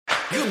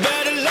You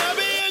better love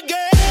me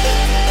again.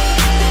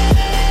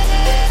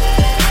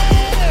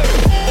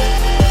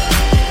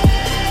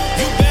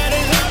 You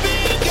better love me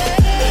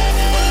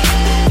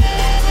again.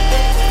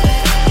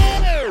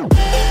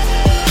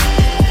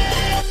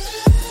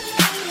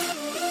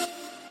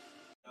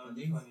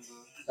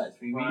 Start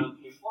streaming.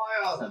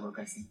 Start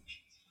broadcasting.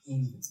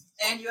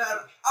 And you are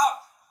up,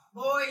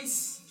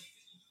 boys.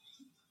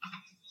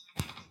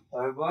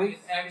 Alright, boys.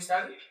 Have you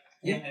started?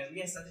 Yeah. We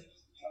have started.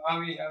 Are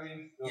we?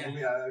 Yeah.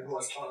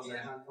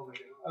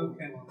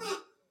 Okay.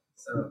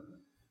 So,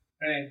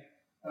 Right.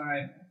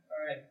 Alright.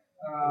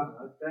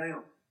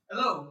 Damn.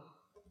 Hello.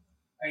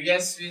 I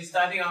guess we're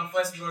starting our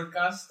first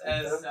broadcast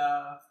as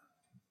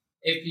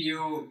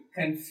APU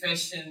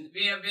confession.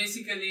 We are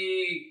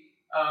basically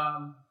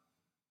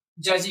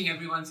judging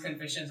everyone's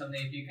confessions on the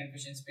APU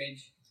confessions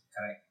page.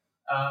 correct.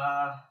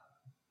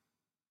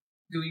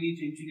 Do we need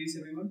to introduce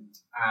everyone?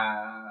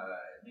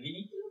 Do we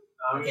need to?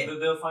 Okay.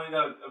 They'll find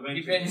out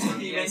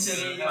eventually.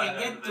 Eventually, you can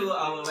get to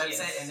our website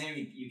Yes. and then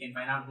you can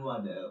find out who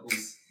are the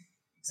hosts.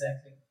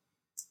 Exactly.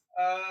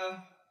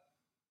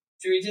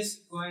 Should we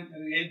just go ahead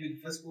with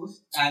the first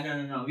post?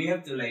 No. We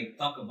have to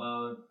talk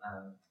about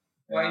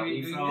Why where we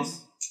we doing from,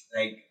 this?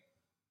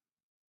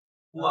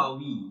 Who are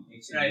we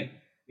actually? Right.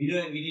 We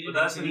didn't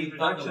But that's an actually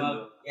talk introduction,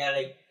 about we are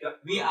the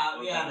We've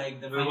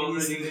final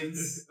already-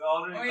 students. we're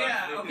already Oh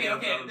yeah, contradicting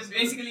okay. ourselves.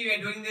 Basically, we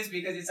are doing this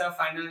because it's our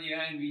final year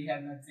and we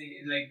have nothing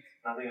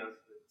Nothing else.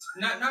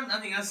 not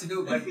nothing else to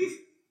do. But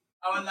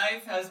our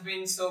life has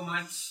been so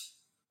much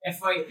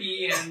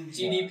FYP and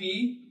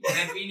GDP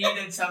that we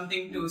needed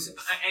something to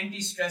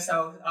anti-stress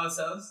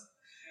ourselves.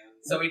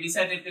 So we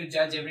decided to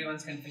judge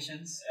everyone's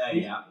confessions.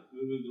 Yeah.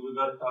 We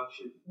gotta talk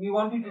shit. We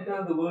wanted to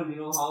tell the world,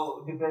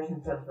 how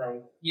depression felt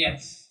like.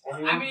 Yes,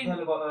 And we I want mean, to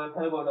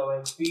tell about our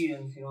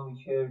experience, we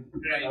shared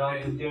around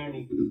right. this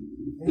journey.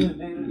 This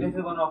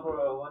is one of our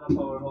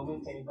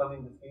homies. Can you come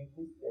in the screen,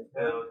 please? Yes.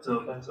 Yeah, what's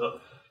up? What's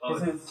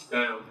up? This is.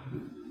 Damn.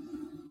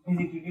 Please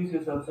introduce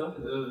yourself, sir.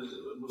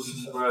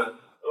 Bruh.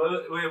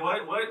 Wait,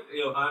 what?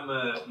 Yo, I'm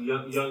a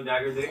young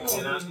dagger dick.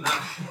 You know?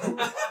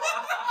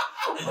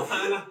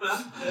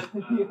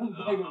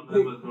 I'm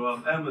Emma, bro.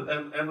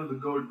 I'm Emma the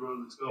goat, bro.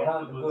 Let's go.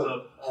 Emma the What's Goat.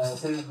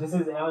 up? This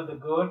is Emma the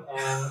Goat,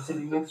 and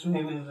sitting next to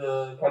him is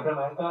Captain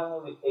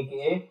America,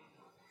 aka.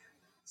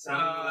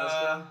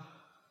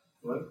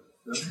 What?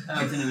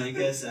 Captain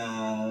America's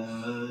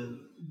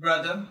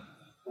Brother.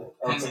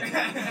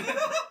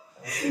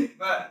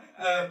 But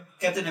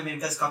Captain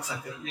America's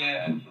cocksucker.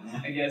 yeah,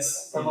 I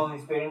guess. Some of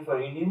his parents were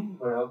Indian,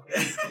 but okay.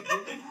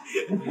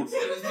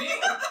 Excuse me.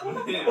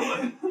 Yeah,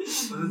 what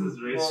is this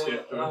race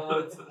shit,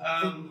 bro?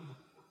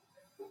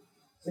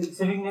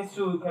 Sitting next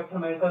to Captain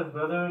America's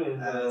brother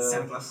is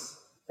Santa Claus.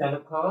 Santa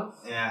Claus,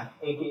 Yeah.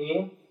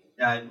 aka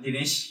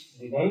Dinesh.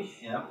 Dinesh,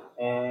 Yeah.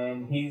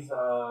 and he's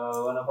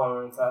one of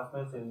our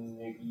classmates in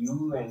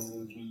APU, and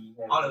we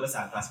have All of us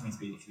are classmates,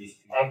 basically.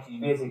 actually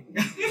basically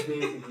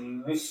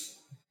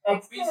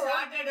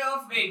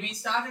We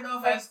started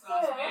off as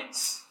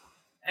classmates,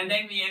 and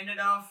then we ended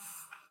off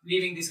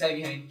leaving this guy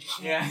behind.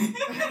 Yeah.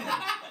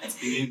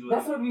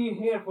 That's what we're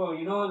here for,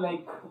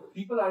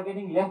 people are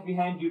getting left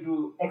behind due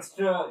to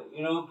extra,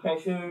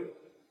 pressure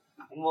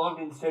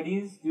involved in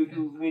studies, due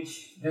to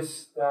which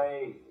this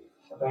guy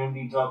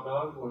apparently dropped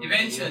out.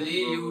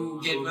 Eventually,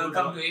 you get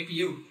welcome to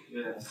APU.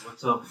 Yeah,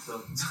 what's up? What's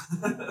up?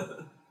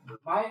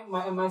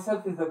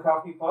 Myself is the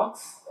crafty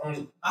fox,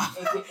 and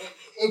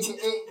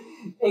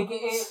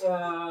aka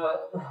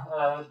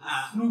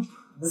Snoop,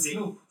 the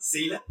Snoop.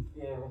 Sailor.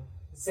 Yeah.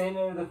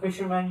 Sailor, the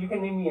fisherman, you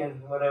can name me as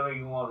whatever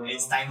you want.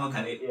 It's time or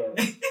Khalid. Yeah.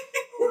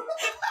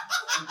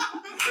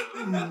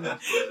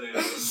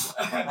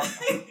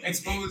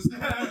 Exposed.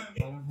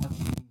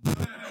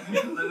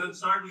 Let's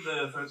start with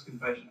the first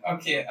confession.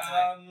 Okay.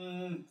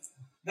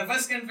 The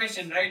first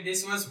confession, right?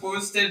 This was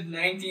posted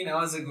 19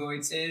 hours ago.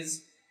 It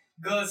says,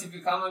 "Girls, if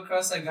you come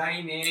across a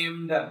guy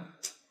named,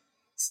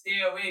 stay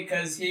away,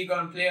 cause he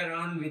gonna play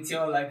around with you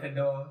like a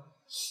dog."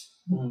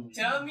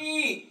 Tell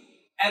me,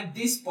 at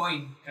this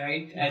point,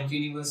 right, at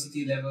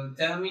university level,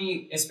 tell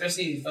me,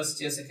 especially the first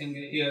year, second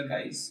year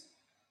guys,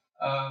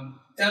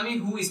 tell me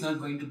who is not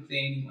going to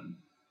play anyone.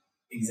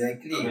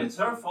 Exactly. It's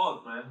her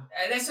fault, man.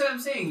 That's what I'm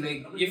saying.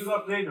 Like, If you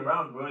got played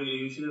around, bro,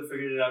 you should have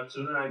figured it out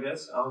sooner, I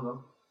guess. I don't know.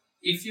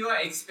 if you are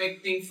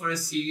expecting for a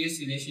serious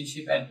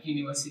relationship at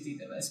university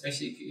level,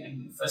 especially if you're in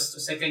first or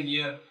second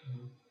year,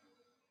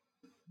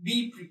 be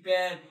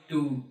prepared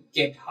to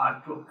get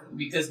heartbroken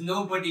because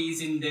nobody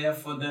is in there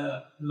for the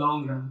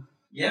long run.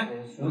 Yeah.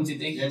 Don't you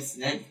think?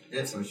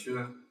 That's for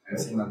sure. I've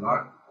seen a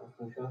lot.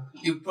 For sure.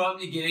 You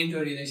probably get into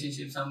a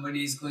relationship,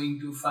 somebody is going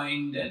to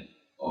find that,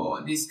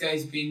 oh, this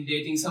guy's been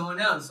dating someone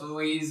else,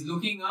 or he's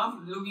looking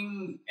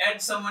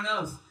at someone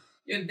else.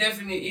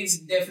 It's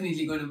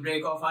definitely going to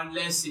break off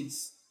unless it's,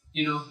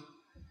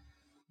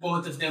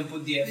 both of them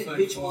put the effort.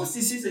 Which post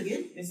is this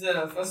again? It's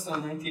the first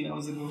one, 19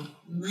 hours ago.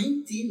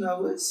 19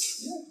 hours?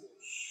 Yeah.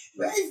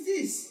 Where is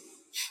this?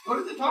 Go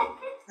to the top.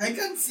 I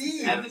can't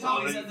see. At the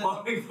top is at the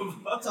top.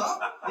 Top?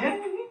 Yeah.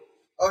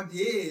 Oh,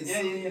 this.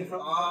 Yeah. From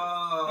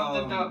Oh.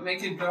 the top,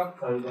 make it drop.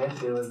 Sorry guys,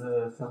 there was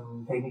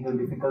some technical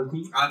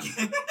difficulty.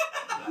 Okay.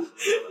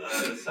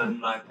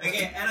 Sunlight.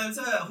 Okay, and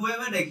also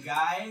whoever the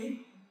guy,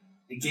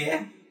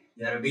 okay,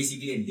 they're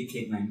basically a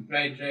dickhead, man.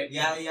 Right.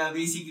 Yeah,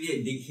 basically a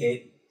dickhead.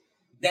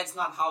 That's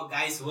not how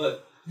guys work.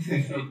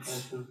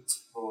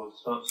 Oh,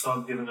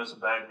 stop giving us a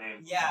bad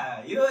name.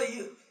 Yeah, you.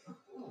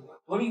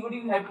 What do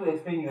you have to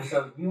explain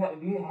yourself?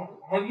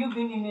 Have you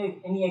been in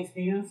any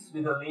experience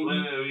with a lady?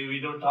 Wait, we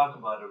don't talk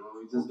about it, bro.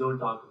 We just don't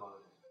talk about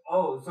it.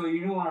 Oh, so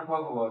you don't want to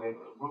talk about it?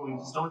 Bro, we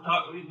just don't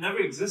talk. It never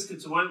existed.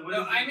 So what?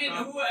 No, I mean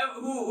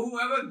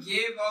whoever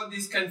gave out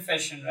this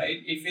confession, right?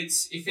 If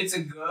it's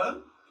a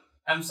girl,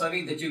 I'm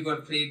sorry that you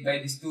got played by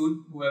this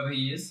dude, whoever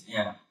he is.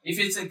 Yeah. If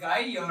it's a guy,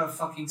 you're a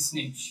fucking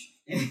snitch.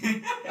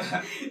 Men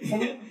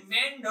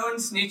don't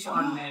snitch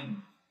on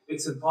men.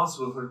 It's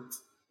impossible for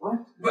what?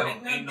 But No,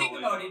 now ain't no think way.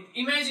 about it.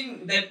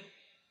 Imagine that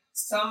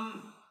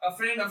a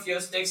friend of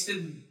yours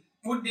texted,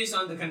 put this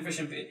on the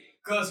confession page.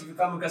 Girls, if you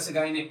come across a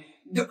guy named,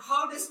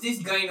 how does this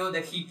guy know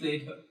that he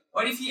played her?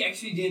 What if he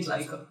actually didn't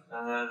like her?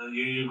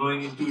 You're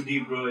going in too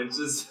deep, bro. It's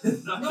just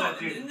it's not that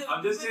deep.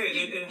 I'm just saying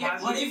it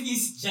has. What if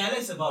he's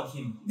jealous about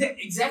him?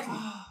 Exactly.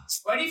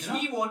 What if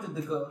he wanted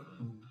the girl?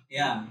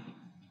 Yeah.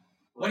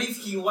 What if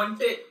he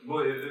wanted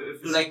Boy,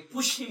 if to like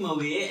push him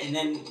away and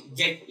then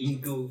get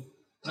into,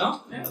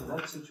 no? yeah,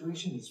 that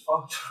situation is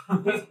fucked.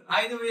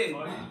 Either way.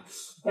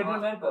 Captain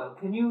America,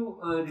 can you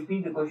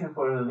repeat the question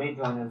for the late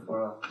joiners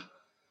for us?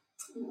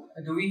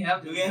 Do we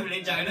have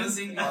late joiners?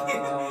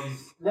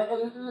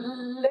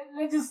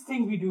 Let's just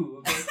think we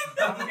do.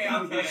 Okay.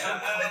 Okay.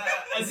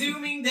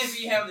 Assuming that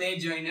we have late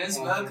joiners,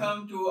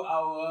 welcome to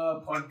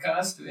our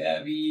podcast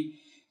where we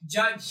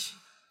judge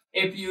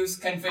APU's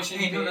confession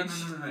Hey, no, page.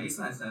 it's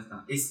not.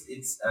 It's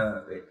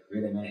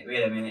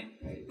wait a minute.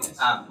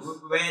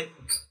 Wait.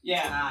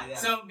 Yeah. Yeah.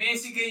 So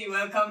basically,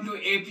 welcome to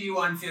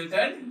APU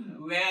Unfiltered,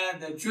 where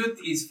the truth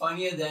is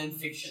funnier than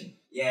fiction.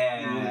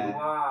 Yeah.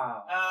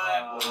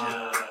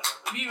 Wow.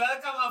 We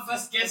welcome our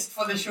first guest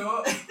for the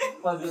show.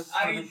 For the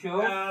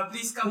show,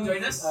 Please come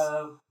join us.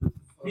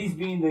 Please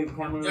be in the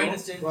camera. Join roll.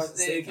 us, James.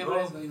 The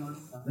camera is going on.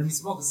 Let me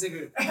smoke a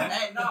cigarette.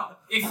 Hey, no.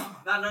 If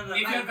No.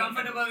 if you're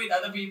comfortable with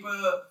other people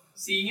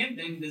seeing it,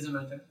 then it doesn't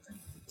matter.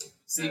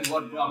 See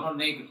what, bro? I'm not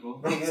naked,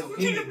 bro.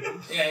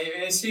 Yeah,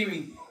 you're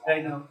streaming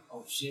right now.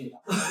 Oh shit.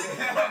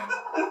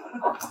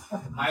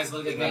 Might as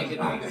well get naked.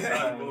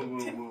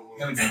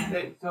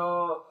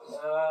 So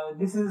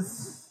this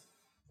is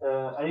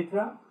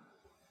Aritra,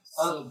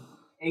 So,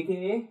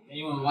 aka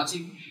anyone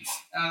watching?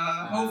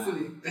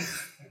 Hopefully.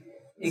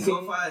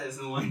 So far, there's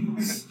no one.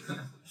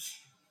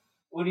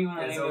 what do you want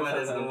to name So far,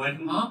 there's yourself no as?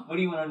 one. Huh? What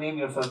do you want to name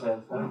yourself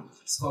as? Huh?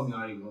 Just call me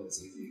Ari, bro.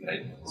 It's easy.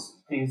 Right.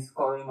 Please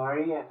call him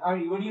Ari. And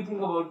Ari, what do you think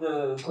about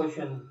the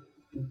question?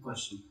 Good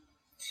question.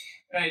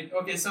 Right,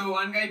 okay, so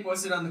one guy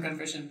posted on the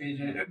confession page,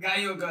 right? A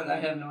guy or girl, I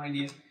have no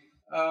idea.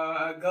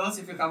 Girls,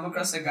 if you come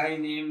across a guy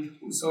named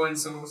so and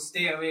so,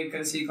 stay away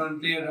because he can't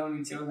play around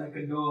with you like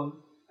a doll.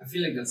 I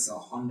feel like that's a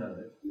Honda,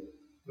 right?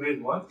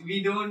 Wait, what?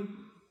 We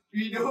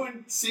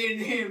don't say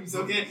names,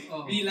 okay?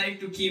 Oh. We like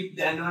to keep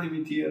the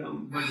anonymity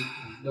around. But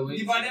the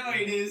way. Whatever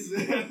it is.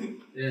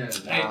 Yeah.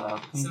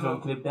 Right. Please So-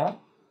 don't clip that.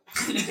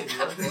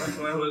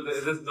 Why would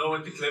there's no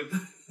one to clip?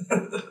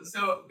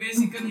 So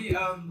basically,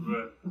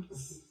 Right.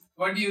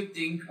 what do you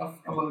think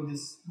about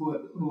this?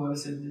 Whoever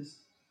said this?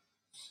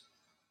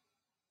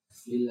 I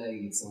feel like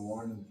it's a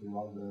warning to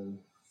all the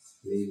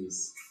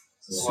ladies.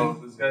 So, Well,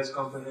 this guy's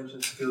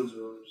comprehension skills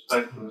were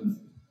respectful.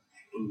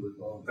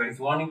 It's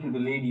warning to the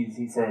ladies,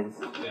 he says.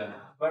 yeah.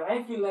 But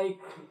I feel like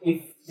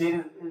if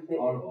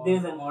Or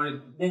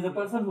there's a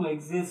person who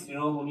exists,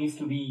 who needs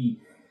to be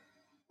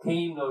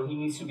tamed or he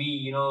needs to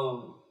be,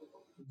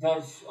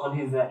 judged on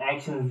his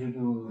actions due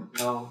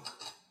to,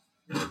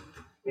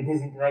 with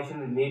his interaction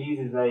with ladies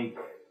is like,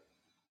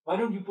 why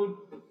don't you put,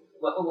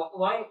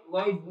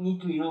 why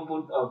need to,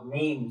 put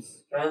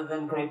names rather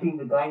than correcting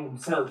the guy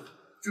himself?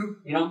 True.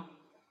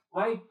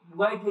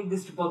 Why take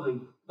this to public?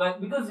 But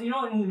because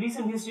in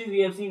recent history we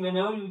have seen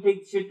whenever you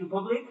take shit to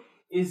public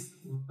is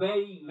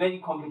very very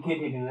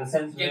complicated in a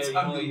sense Gets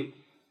where ugly.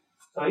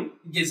 Sorry?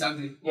 It gets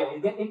ugly. Yeah,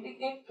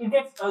 it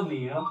gets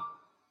ugly,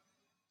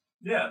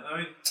 Yeah, I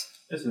mean,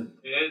 listen,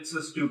 it's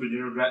just stupid,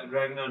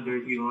 dragging out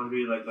dirty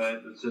laundry like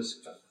that. It's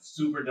just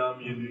super dumb.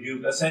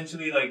 You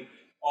essentially, like,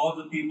 all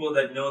the people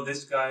that know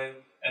this guy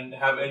and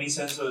have any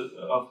sense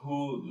of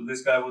who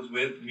this guy was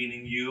with,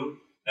 meaning you,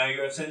 now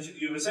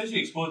you've essentially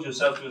exposed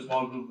yourself to a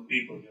small group of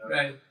people,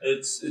 Right.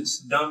 It's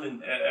dumb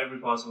in every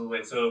possible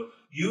way. So,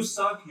 you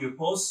suck, your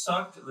post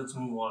sucked, let's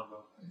move on, bro.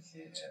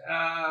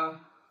 Okay.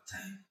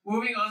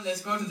 Moving on,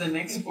 let's go to the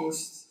next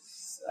post.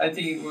 I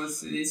think it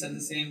was released at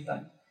the same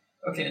time.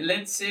 Okay,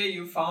 let's say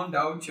you found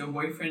out your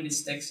boyfriend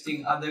is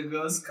texting other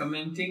girls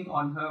commenting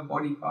on her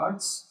body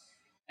parts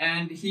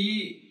and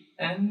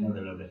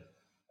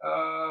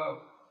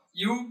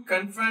you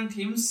confront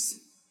him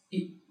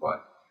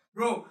what?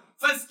 Bro,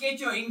 first get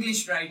your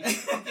English right,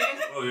 okay?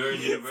 Oh, you're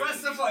in university.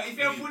 First of all, if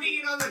you're putting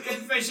it on the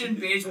confession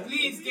page,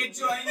 please get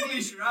your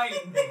English right.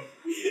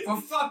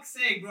 For fuck's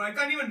sake, bro, I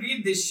can't even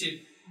read this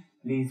shit.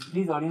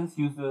 Please, audience,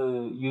 use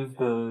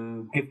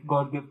the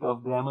God gift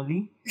of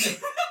Grammarly.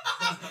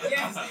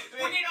 Yes,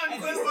 put it on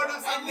first word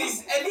of At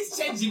least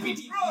check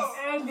GPT.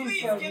 Bro,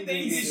 please get the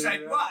English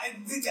right.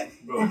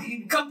 Bro.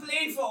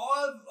 Complain for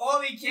all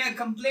we care.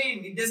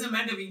 Complain. It doesn't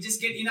matter. We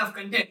just get enough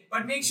content,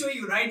 but make sure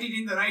you write it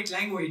in the right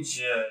language.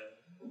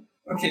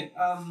 Yeah. Okay.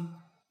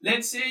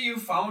 Let's say you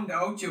found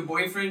out your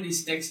boyfriend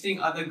is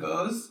texting other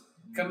girls,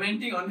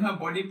 commenting on her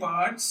body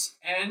parts,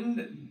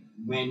 and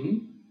when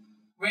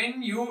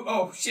you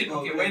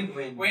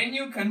when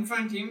you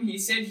confront him, he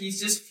said he's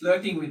just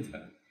flirting with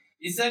her.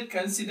 Is that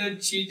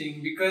considered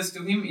cheating? Because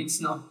to him, it's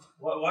not.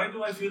 Why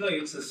do I feel like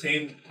it's the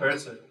same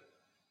person?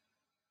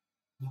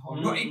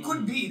 No, it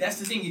could be. That's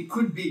the thing. It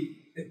could be.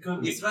 It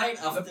could be. It's right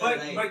after,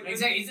 But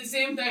Exactly. It's the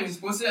same time. It's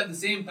posted at the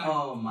same time.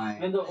 Oh my.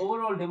 When the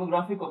overall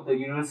demographic of the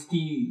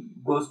university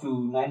goes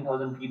to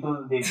 9,000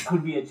 people, there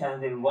could be a chance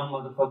there is one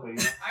motherfucker. You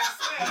know?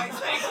 I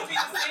swear, it could be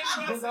the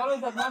same There's person.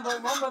 always that one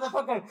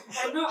motherfucker.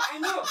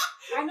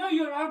 I know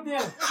you're out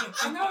there.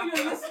 I know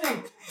you're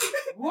listening.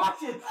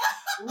 Watch it.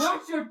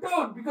 Watch your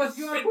tone because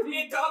you are putting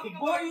We're talking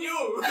about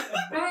you.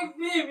 a bad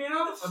name, you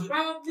know, a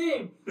bad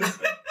name.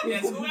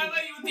 Yes, whoever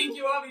you think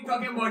you are, we're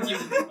talking about you.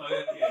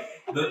 Okay.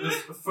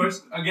 The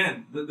first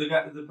again, the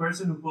guy, the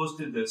person who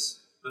posted this,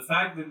 the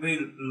fact that they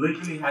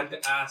literally had to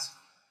ask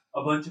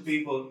a bunch of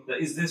people that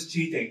is this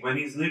cheating when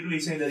he's literally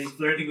saying that he's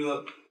flirting with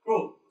a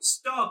bro.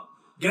 Stop.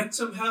 Get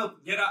some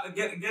help. Get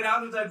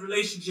out of that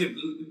relationship.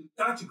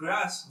 Touch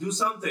grass. Do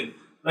something.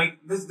 Like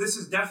this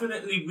is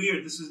definitely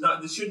weird. This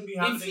shouldn't be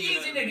happening. If he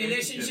is in a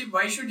relationship,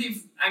 why should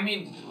he?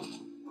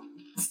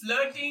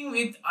 Flirting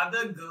with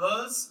other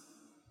girls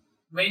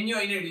when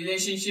you're in a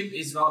relationship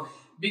is wrong.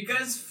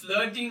 Because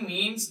flirting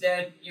means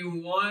that you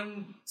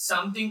want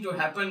something to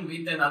happen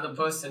with another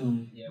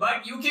person.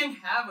 But you can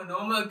have a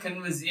normal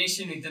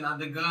conversation with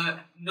another girl,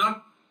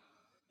 not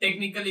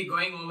technically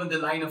going over the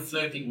line of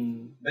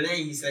flirting. But then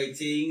he's like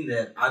saying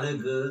that other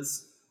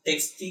girls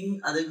texting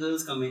other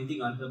girls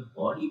commenting on her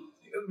body.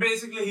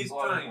 Basically, he's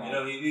trying. You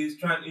know, he's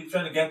trying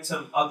to get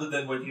some other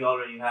than what he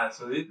already has.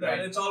 So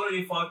it's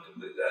already fucked.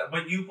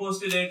 But you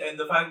posted it, and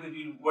the fact that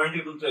you weren't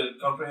able to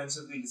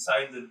comprehensively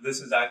decide that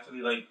this is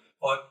actually like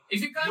fucked.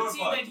 If you can't see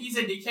that he's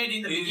a dickhead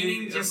in the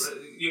beginning, just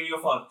you're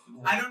fucked.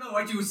 I don't know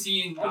what you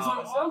see in. And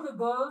for all the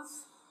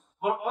girls,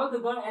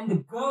 and the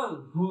girl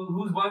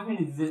whose boyfriend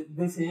is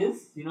this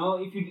is, you know,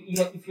 if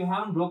you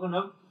haven't broken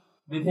up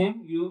with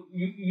him,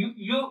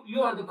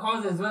 you are the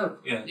cause as well.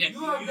 Yeah. Yeah.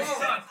 You are there.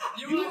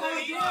 You You are are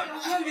the there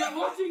as well. We're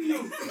watching you.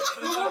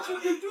 We're watching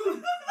you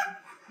too.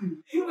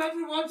 You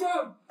better watch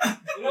out.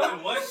 You know?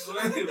 What?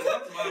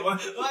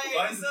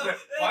 Why is the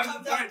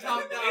Calm down,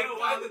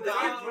 why the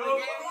dark, bro?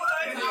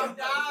 Calm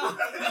down.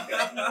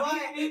 Why?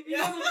 You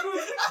know the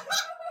truth.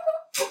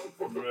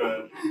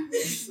 Bruh.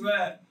 I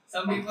swear,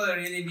 some people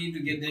really need to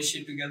get their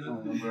shit together.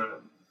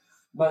 Bruh.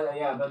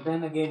 But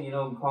then again, you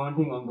know,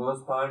 commenting on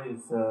girls' part is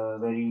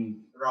very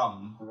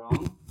Wrong. wrong.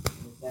 In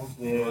the sense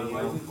where, you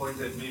Why know, is he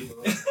pointing at me, bro?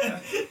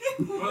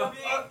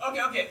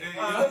 Okay.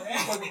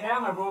 for the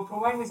grammar, bro.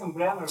 Provide me some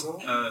grammar, bro.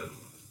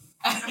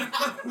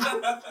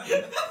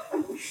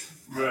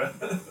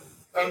 Bruh.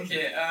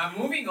 Okay,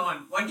 moving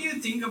on. What do you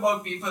think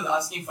about people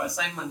asking for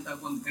assignment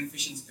help on the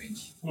confessions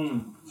page?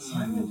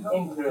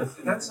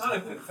 Interesting. That's not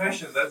a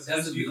confession. That's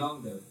Doesn't just you.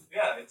 belong there.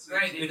 Yeah, it's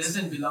Right, it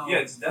doesn't belong. Yeah,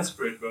 it's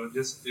desperate, bro.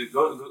 Just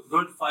go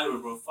to Fiverr,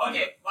 bro. Fiverr.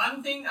 Okay,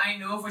 one thing I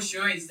know for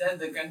sure is that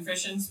the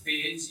confessions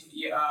page,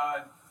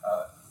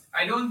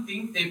 I don't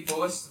think they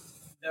post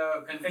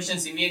the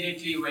confessions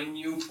immediately when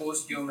you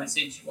post your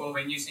message or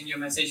when you send your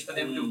message for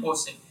them to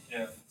post it.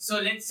 Yeah. So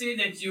let's say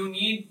that you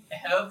need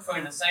help for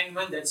an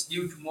assignment that's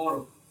due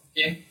tomorrow.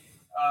 Okay.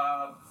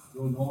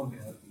 No one can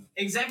help you.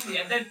 Exactly.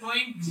 At that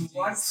point,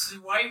 why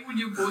would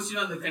you post it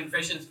on the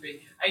confessions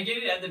page? I get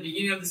it at the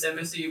beginning of the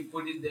semester, you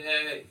put it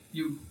there,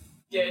 you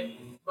get,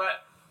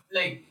 but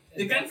like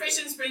the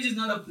confessions page is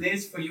not a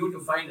place for you to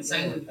find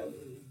assignment help.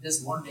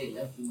 There's one day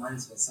left, you might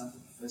as well start the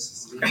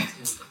professors.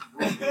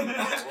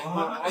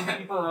 All the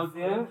people out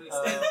there,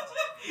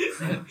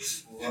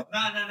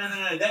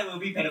 No. That will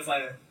be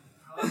pedophile.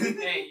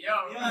 Hey, yo.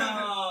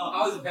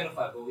 How is it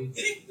pedophile, bro?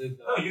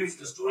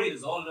 The story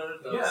is older,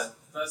 the Yeah.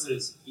 professor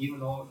is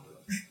even older.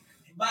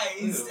 But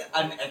it's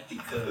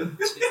unethical.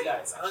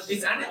 Yeah, it's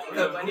It's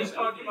unethical, but it's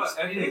talking about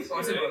ethics.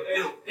 possible.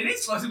 It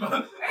is possible.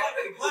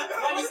 Ethics. What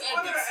is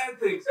What ethics? are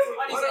ethics?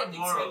 What is What are ethics when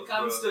morals, it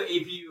comes bro? to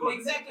APU?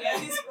 Exactly. At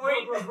this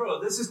point,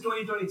 Bro, this is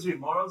 2023.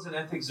 Morals and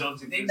ethics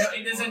don't exist.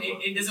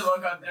 it doesn't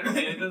work out that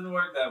way. It doesn't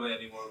work that way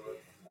anymore, bro.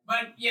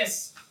 But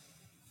yes,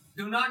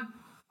 do not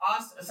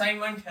ask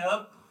assignment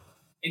help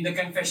in the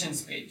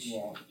confessions page.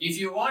 Yeah. If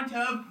you want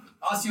help,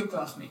 ask your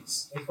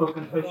classmates. it's for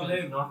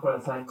confession, not for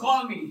assignment.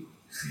 Call me.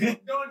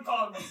 Don't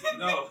call me.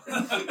 No.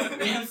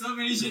 We have so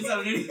many shits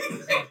already.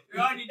 We're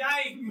already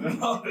dying. We're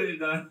already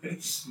done.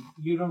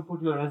 You don't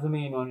put your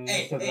resume in on your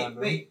Hey, Instagram,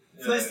 bro. wait.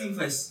 First thing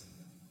first.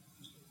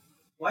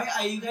 Why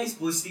are you guys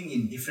posting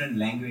in different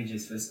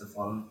languages, first of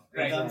all? When it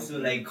Right. comes to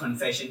like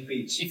confession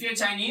page. If you're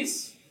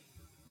Chinese,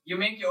 you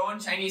make your own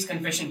Chinese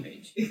confession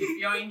page. If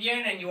you're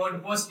Indian and you want to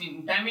post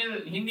in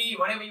Tamil, Hindi,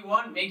 whatever you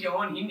want, make your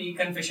own Hindi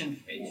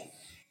confession page.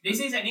 This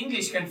is an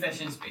English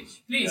confessions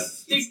page. Please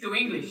stick to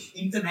English.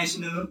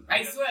 International.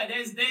 I swear,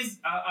 there's.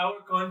 Our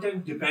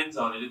content depends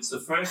on it. It's the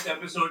first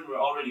episode. We're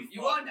already.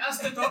 You want us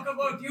to talk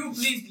about you?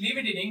 Please leave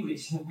it in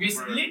English.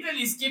 We're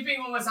literally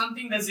skipping over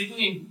something that's written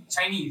in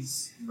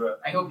Chinese. Bro.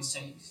 I hope it's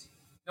Chinese.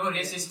 No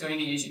racist to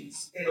any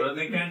Asians. Well,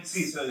 they can't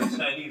see, so it's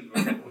Chinese,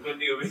 bro. What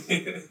do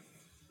you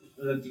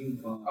Looking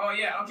for. Oh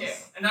yeah, okay.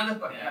 Another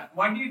point.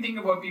 What do you think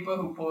about people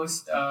who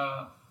post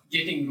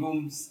getting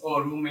rooms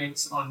or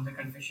roommates on the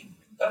confession?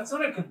 That's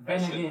not a Then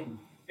confession. again,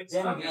 It's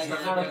then not. again,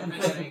 it's not a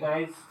confession,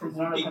 guys. It's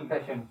not a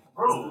confession.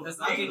 Bro, That's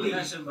not a legally.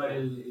 confession, but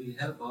it'll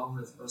help a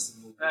homeless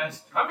person move.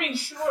 I mean,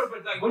 sure,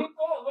 but like,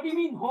 What do you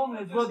mean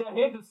homeless, bro? They're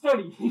here to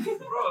study.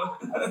 bro.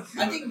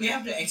 I think we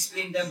have to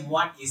explain them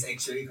what is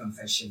actually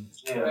confession.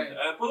 Yeah.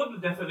 Right. Pull up the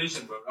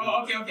definition, bro.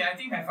 Oh, okay. I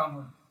think I found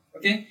one.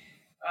 Okay.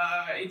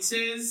 It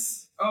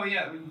says. Oh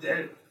yeah.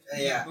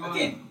 Yeah, Go on.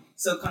 okay.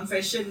 So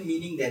confession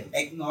meaning that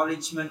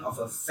acknowledgement of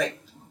a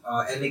fact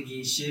or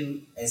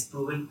allegation as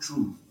proven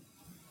true.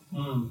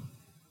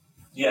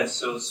 Yes,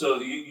 so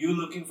you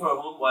looking for a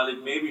home while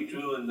it may be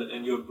true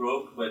and you're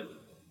broke, but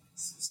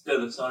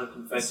still it's not a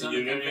confession. It's not a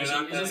You're confession,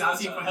 not you're just telling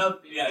asking us, for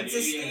help. Yeah, It's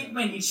a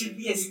statement. It should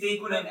be a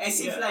statement,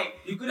 as if like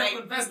You could like, have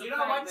confessed the you know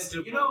fact what's that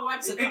you're you know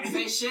what's a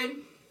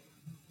confession?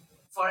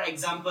 For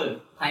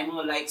example,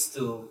 Timer likes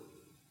to.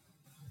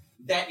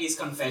 That is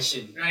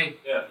confession. Right.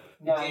 Yeah.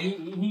 Yeah,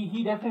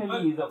 he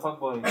definitely is a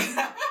fuckboy.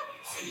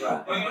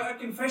 But a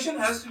confession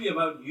has to be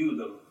about you,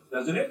 though,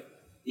 doesn't it?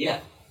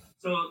 Yeah,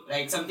 So,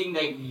 like something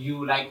that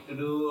you like to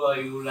do or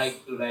you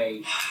like to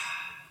like.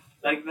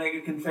 like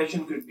a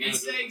confession could be.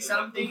 It's like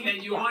something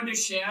that you want to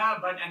share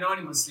but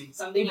anonymously.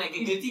 Something like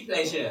a guilty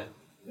pleasure.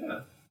 Yeah.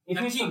 If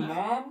it's a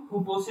man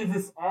who posted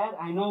this ad,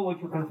 I know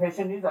what your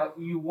confession is.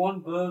 You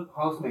want girl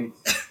housemates.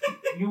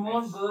 You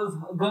want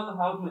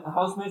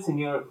housemates in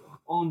your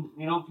own,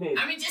 place.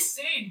 I mean, just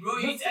say it, bro.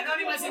 It's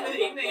anonymous in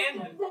the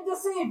end.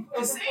 Just say it.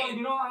 Just say it.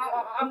 I'm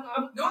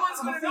No one's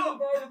I'm gonna a single know.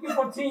 guy looking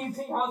for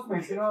three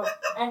housemates,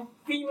 and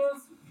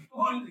females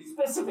to be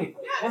specific.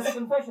 That's a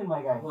confession,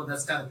 my guy. Oh,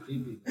 that's kind of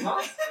creepy.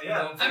 Huh?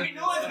 Yeah. I mean,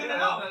 no one's gonna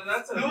know.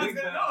 That's a No one's big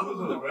gonna know.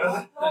 bamboozle, bro.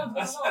 No one's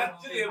That's gonna know.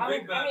 actually a I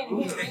big mean,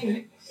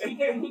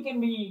 bamboozle. he can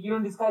be,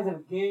 disguised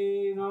as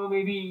gay,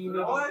 maybe.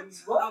 What?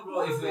 No,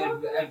 bro,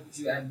 if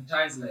you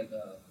advertise like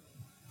a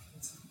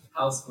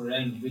house for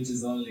rent, which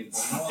is only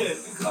for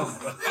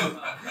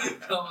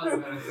no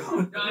one's gonna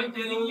go. No, I'm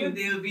telling you,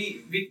 there'll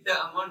be, with the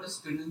amount of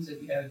students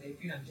that we have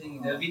taken, I'm telling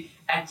you, there'll be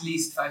at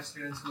least 5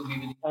 students who will be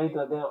willing.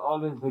 Arita, they're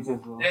always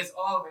bitches, bro. There's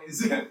always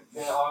They're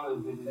always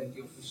bitches. Like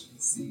your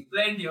efficiency.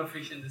 plenty of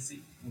fish in the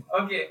sea.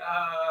 Okay,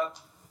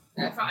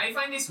 I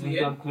find this You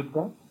weird. don't clip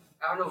that?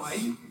 I don't know why.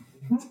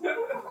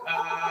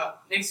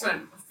 Next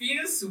one.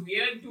 Feels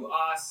weird to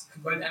ask,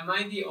 but am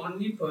I the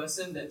only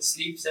person that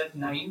sleeps at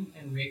 9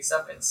 and wakes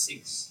up at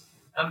 6?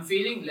 I'm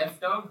feeling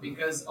left out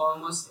because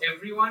almost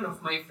every one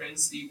of my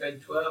friends sleep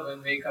at 12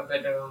 and wake up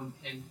at around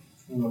 10.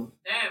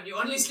 Damn, you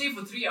only sleep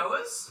for 3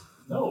 hours?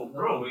 No,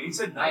 bro, he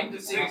said 9 to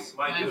 6.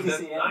 My 9 dude, to that's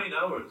 6 9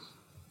 hours.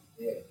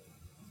 Yeah.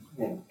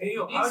 Hey,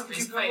 yo, Please how did you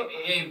specify come up?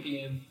 AM,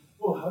 PM.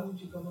 Oh, how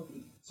did you come up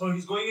with So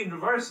he's going in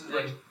reverse. Is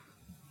Right. like,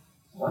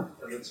 what?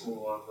 Let's move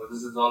on. But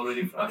this is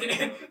already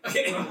Friday.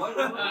 Okay. What?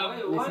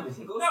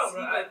 listen. Go No, sleep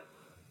bro, at-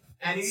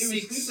 and he Six.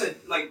 sleeps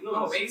at like no,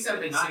 No, wakes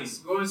up at 9. 6,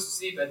 goes to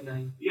sleep at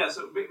 9. Yeah,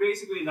 so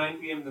basically 9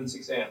 p.m. then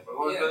 6 a.m.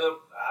 But Yeah.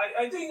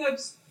 I think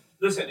that's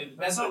listen.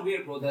 That's not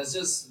weird, bro. That's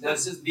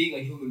just being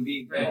a human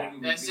being. Right. You're a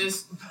human That's being.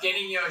 just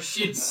getting your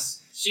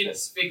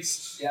shits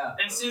fixed. Yeah.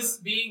 That's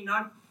just being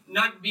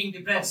not being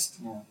depressed.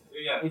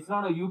 Yeah, It's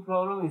not a you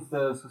problem, it's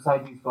the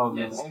society's problem.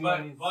 Yes,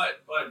 Everyone is-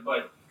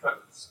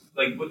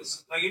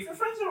 like if your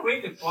friends are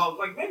awake at 12,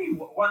 like maybe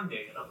one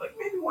day, like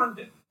maybe one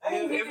day. I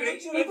mean,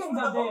 It's for weekends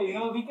the are there,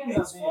 homies. weekends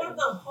It's are for there.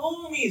 the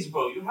homies,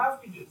 bro. You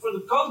have to do for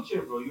the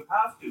culture, bro. You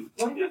have to.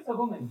 What if it's a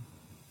woman?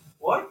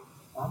 What?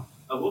 Huh?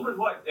 A woman?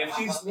 What? If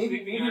she's Maybe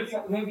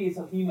it's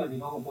a female,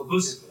 who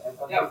Who's- puts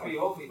this. Yeah, for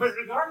your office. But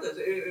regardless,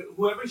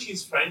 whoever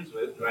she's friends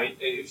with, right?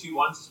 If she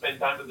wants to spend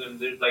time with them,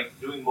 they're like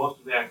doing most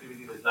of the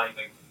activities at night.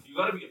 Like you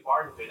got to be a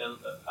part of it, and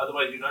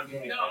otherwise you're not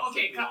going to be No, friends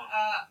okay. with people.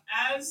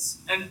 As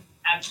an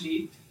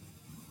athlete,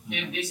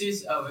 if this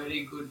is a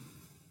very good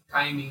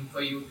timing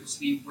for you to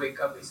sleep, wake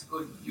up is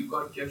good. You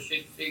got your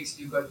shit fixed.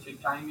 You got your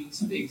timings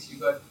fixed. You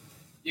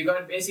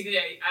got basically.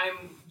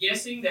 I'm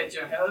guessing that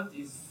your health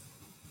is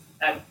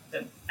at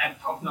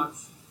top notch.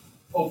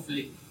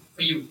 Hopefully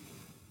for you,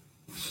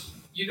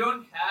 you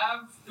don't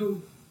have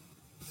to,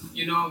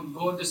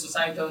 go to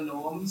societal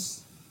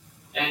norms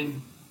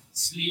and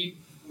sleep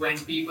when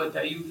people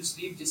tell you to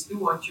sleep. Just do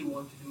what you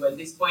want to do. At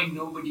this point,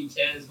 nobody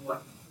cares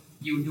what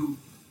you do.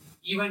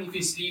 Even if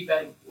you sleep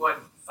at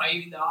 5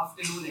 in the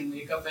afternoon and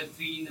wake up at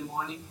 3 in the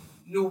morning,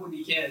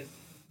 nobody cares.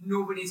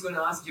 Nobody's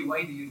gonna ask you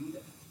why do you do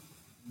that.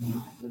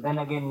 But then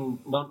again,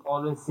 don't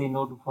always say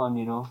no to fun,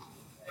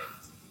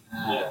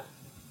 Yeah.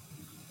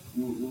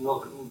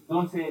 No,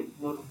 don't say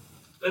no to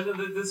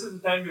This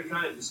is the time you're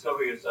trying to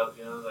discover yourself,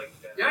 you know, like.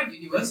 You're at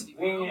university.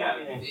 Wait a Yeah.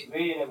 minute.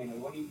 Wait a minute.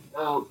 What do you?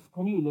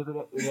 Can you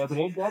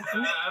elaborate that,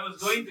 please? I was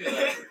going to.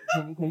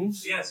 Can you?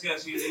 Yes.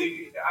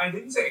 I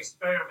didn't say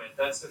experiment.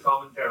 That's the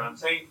common term. I'm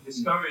saying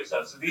discover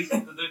yourself. So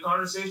the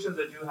conversations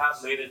that you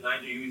have late at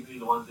night are usually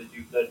the ones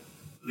that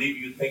leave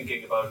you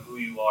thinking about who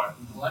you are.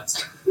 What?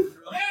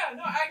 Yeah,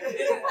 no, I did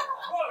it.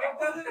 Bro, it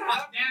doesn't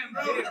happen. Damn,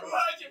 bro.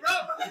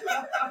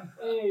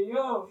 Hey,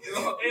 yo.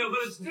 Hey,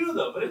 but it's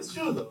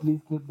true though. Please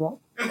clip that.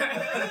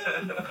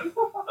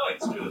 No,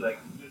 it's true. Like,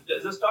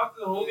 just talk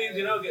to the homies.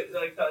 You know,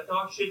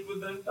 talk shit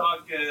with them.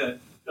 Talk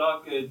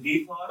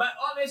deep thought. But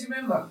always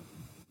remember,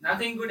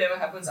 nothing good ever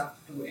happens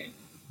after 2 a.m.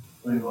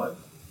 Wait, what?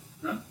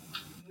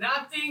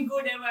 Nothing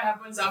good ever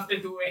happens after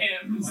 2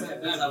 a.m. What happens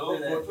after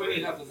that? What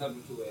happens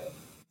after 2 a.m.?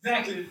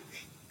 Exactly.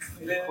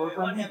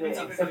 What happens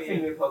after 2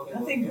 a.m.?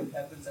 Nothing good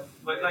happens after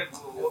 2 But like,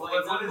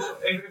 what is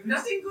if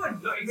Nothing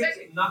good. no, if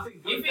Exactly. it's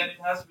nothing good, If then it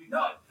has to be No,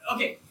 bad.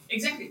 okay,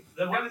 exactly.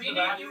 Then what The is the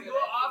minute value? you go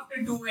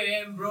after 2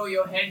 a.m., bro,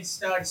 your head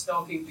starts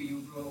talking to you,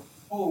 bro.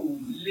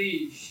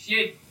 Holy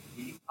shit.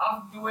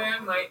 After 2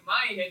 a.m.,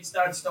 my head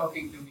starts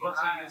talking to me.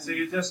 So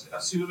you're just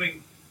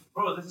assuming,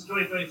 bro, this is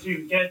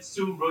 2023, we can't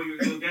assume, bro,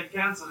 you'll get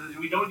cancelled.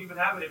 We don't even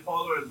have any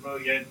followers, bro,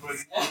 yet, bro.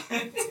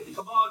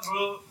 Come on,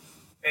 bro.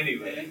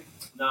 Anyway,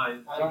 nah,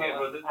 it's I don't okay, know.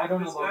 bro. This I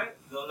don't this know guy,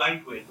 the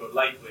lightweight, bro,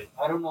 lightweight.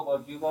 I don't know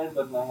about you guys,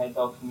 but my head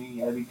talks to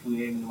me every 2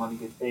 a.m. in the morning.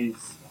 It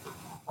says,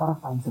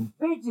 gotta find some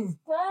bitches.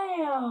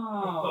 Damn!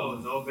 Oh,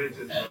 no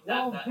bitches.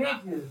 No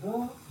bitches,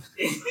 bro.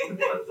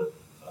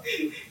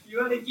 You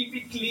want to keep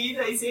it clean,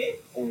 I say?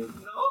 Hey, No?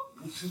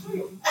 You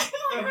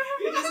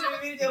just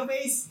revealed your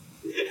face.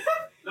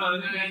 No,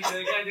 the guy,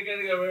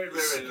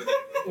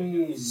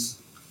 wait.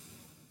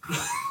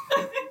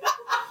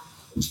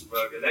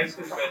 Bro, okay, next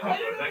confession, I don't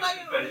bro, know next why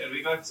you- confession.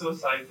 We got so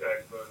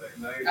sidetracked, bro. Like,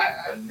 now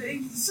you're-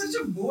 It's such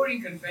a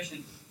boring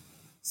confession.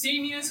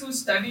 Seniors who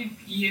studied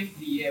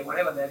PFDA,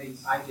 whatever that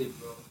is. I did,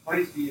 bro. what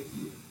is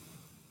PFP?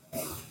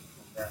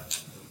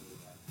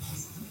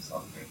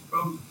 Software.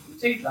 Bro,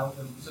 say it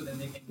louder so that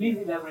they can. Please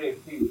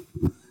elaborate, please.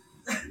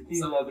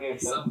 Please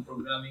elaborate, sir. Some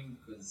programming,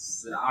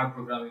 because our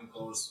programming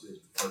course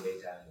for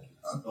data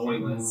analytics. Nobody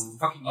was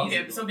fucking easy.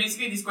 Okay, so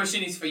basically this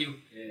question is for you.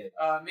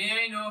 Yeah.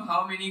 May I know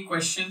how many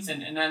questions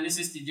and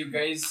analysis did you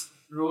guys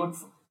wrote?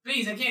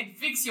 Please, again,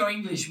 fix your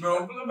English,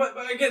 bro.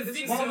 But again, this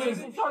is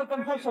It's not a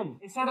confession.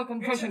 It's not a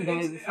confession,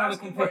 guys. It's not a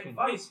asking for confession.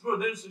 advice,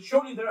 bro.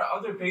 Surely there are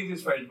other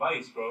pages for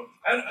advice, bro.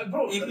 And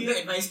bro, If you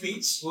advice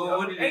speech,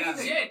 What did you ask?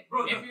 anything, Shit.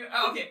 bro. If you,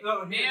 okay.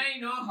 No, May I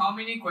know how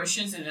many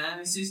questions and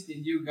analysis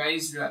did you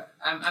guys write?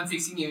 I'm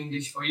fixing your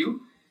English for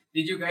you.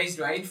 Did you guys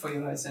write for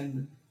your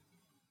assignment?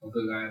 Okay,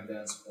 I have the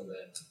answer for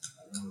that.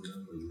 I don't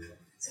remember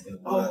you.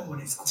 oh,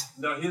 that's cool.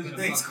 No, here's the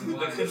thing. Fucking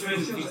The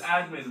confessions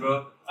admin,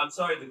 bro. I'm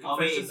sorry, the Oh,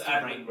 wait, confessions it's too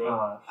admin, bright.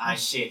 bro. Ah,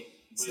 shit.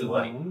 It's too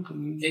Wait, bright.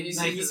 Can you No,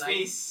 see his the light?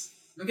 face.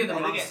 Look at the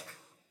Look mask.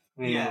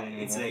 Yeah,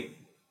 it's like.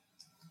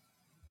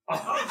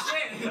 Oh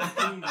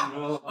shit!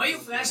 bro. Why you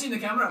flashing the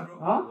camera, bro?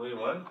 Huh? Wait,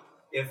 what?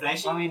 You're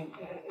flashing? I mean,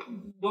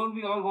 don't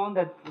we all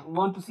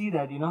want to see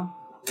that, you know?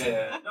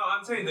 Yeah. No,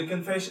 I'm saying the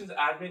confessions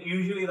admin,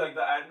 usually like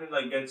the admin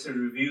like gets to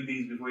review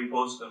these before he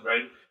posts them,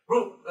 right?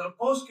 Bro,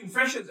 post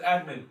confessions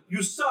admin,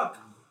 you suck.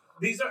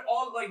 These are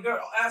all like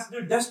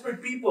they're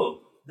desperate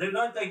people. They're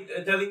not like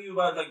telling you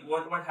about like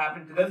what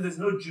happened to them. There's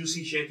no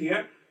juicy shit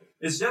here.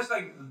 It's just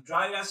like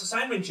dry ass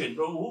assignment shit,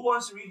 bro. Who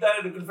wants to read that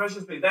at the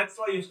confessions page? That's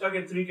why you're stuck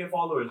at 3K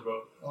followers,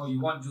 bro. Oh,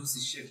 you want juicy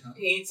shit, huh?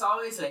 It's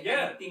always like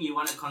Yeah. anything you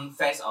want to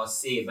confess or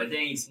say, but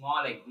then it's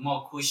more like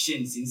more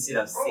cushions instead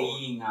of Bro,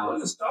 saying Bro, out.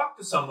 just talk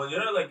to someone, you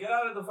know, like get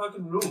out of the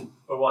fucking room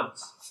for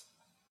once.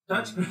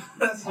 Touch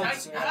grass.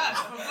 Touch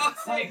grass, for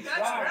fuck's sake, touch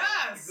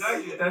grass!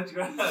 Exactly, touch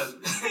grass.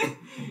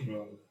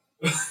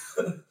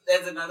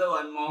 There's another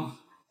one more.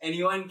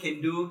 Anyone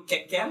can do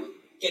cat cam?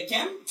 Cat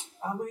cam?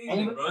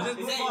 Amazing, bro. Just Is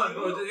move that on, you?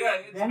 bro. Just, yeah,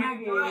 it's Then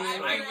making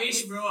again- I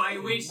wish, bro, I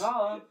wish.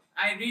 No.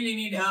 I really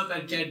need help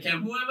at CAD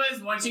Cam. Whoever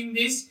is watching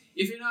this,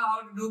 if you know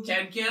how to do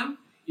CAD Cam,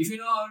 if you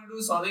know how to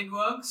do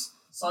SolidWorks,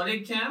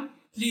 Solid Cam,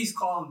 please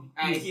call me.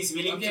 And he's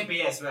willing Okay. to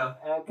pay as well.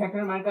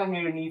 Captain America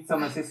here needs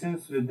some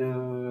assistance with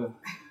the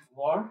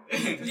war.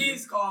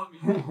 Please call me.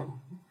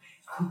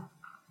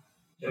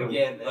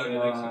 Again, Like,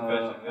 next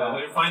confession. Yeah,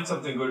 we'll find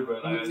something good, bro.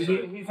 Like,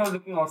 He's not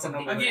looking out for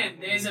number. Again,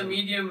 there's a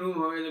medium room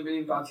available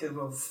in Park Hill,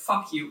 bro.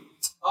 Fuck you.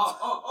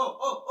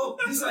 Oh,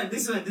 this one.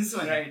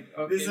 Right,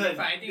 okay. This one.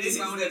 I think This we is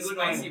found the a good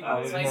spicy one.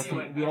 one. we, have Spicy some,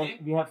 one, we, okay?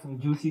 have, we have some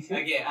juicy shit.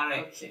 Okay,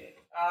 alright. Okay.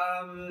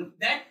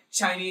 That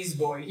Chinese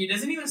boy, he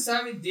doesn't even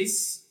start with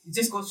this.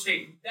 Just go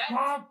straight.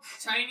 That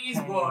Chinese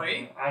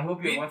boy, I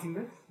hope you're with- watching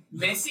this.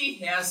 messy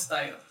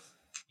hairstyle.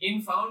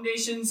 In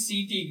Foundation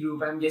CT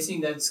group, I'm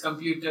guessing that's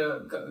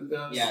computer.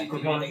 Yeah, CT,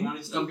 computer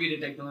technology.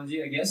 computer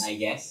technology, I guess. I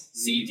guess.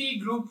 CT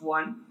group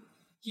 1.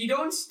 He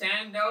don't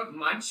stand out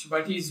much,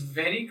 but he's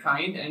very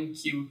kind and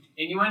cute.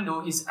 Anyone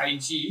know his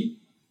IG?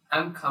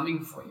 I'm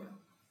coming for you.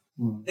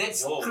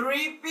 That's Whoa.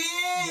 creepy!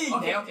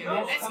 Okay,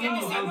 No, let's come get on,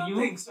 this how out. you-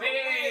 Wait,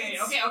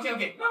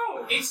 Okay.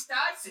 No. It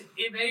starts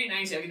very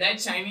nice. Okay, that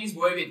Chinese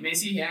boy with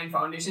messy hair and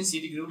foundation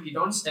city group, he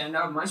don't stand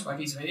out much, but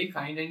he's very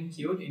kind and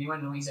cute.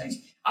 Anyone know his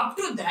actually. Up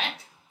to that,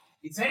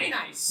 it's very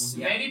nice.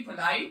 Very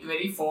polite,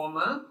 very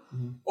formal.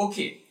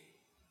 Okay.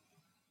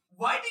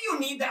 Why do you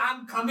need the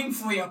I'm coming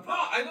for you? No,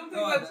 I don't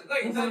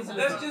think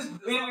that's just.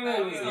 Wait.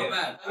 It's not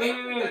bad. Wait.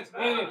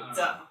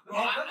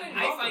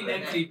 I find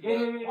that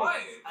creepy. Why?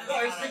 No,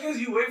 it's because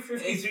you weigh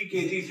 53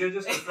 kgs. You're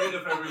just afraid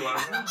of everyone.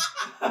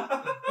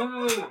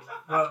 Wait.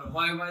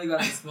 Why you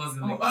gotta expose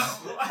them?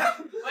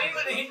 Why you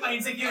gonna hit my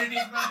insecurities,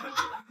 bro?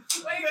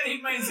 Why you gonna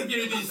hit my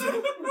insecurities?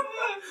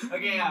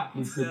 Okay, yeah.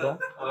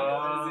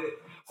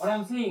 What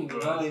I'm saying,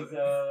 is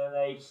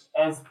like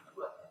as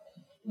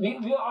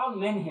we're all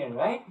men here,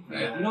 right?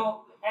 Yeah. You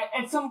know,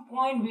 at some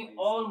point we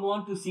all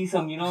want to see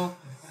some,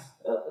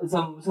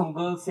 some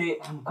girls say,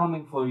 "I'm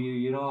coming for you."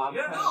 You know, I'm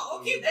coming No, for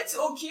okay, you. that's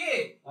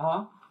okay.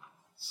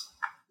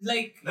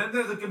 Like, Then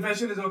the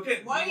confession is okay.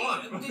 why?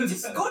 Move on.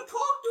 Just go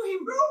talk to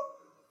him, bro.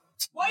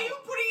 Why are you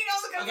putting it on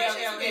the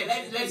confession? Okay.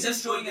 Let's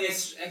just show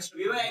this.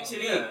 We were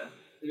actually.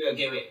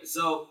 Okay, wait.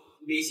 So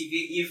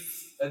basically, if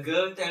a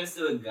girl tells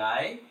to a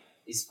guy,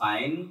 it's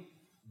fine.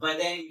 But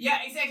then. Yeah,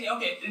 exactly.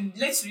 Okay,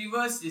 let's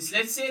reverse this.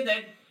 Let's say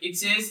that it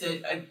says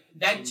that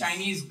that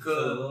Chinese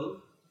girl.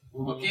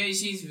 Okay,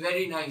 she's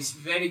very nice,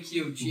 very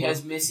cute. She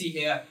has messy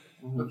hair.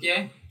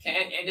 Okay,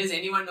 does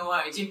anyone know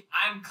her?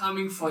 I'm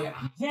coming for you.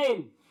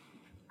 Jail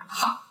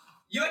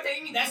You're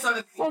telling me that's not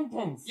a creep?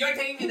 sentence. You're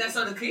telling me that's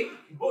not a creep?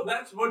 Well,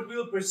 that's what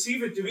we'll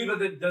perceive it to be, but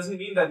that doesn't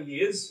mean that he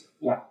is.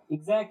 Yeah,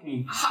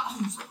 exactly.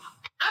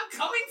 I'm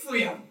coming for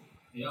you.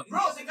 Yeah. Bro,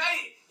 the guy,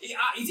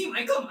 is he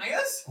Michael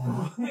Myers?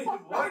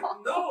 What?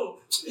 No.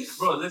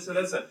 Bro, listen.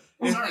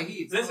 It's not a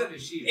he. It's Listen, not a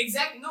she.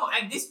 Exactly. No,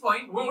 at this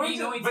point, we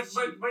know it's a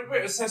she. but we're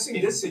assessing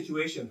this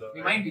situation though.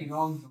 We right? might be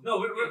wrong. No,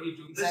 we're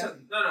Exactly.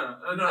 listen. No.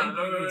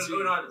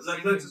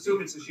 Let's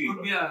assume it's a she.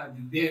 Could be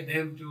they're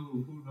them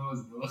too. Who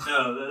knows, bro?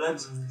 No,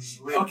 let's.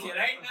 Wait. Okay,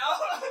 right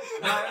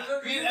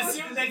now, we'll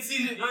assume that it's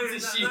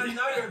a she.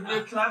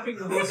 You're clapping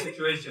the whole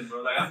situation,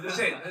 bro. Like I'm just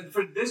saying,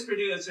 for this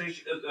particular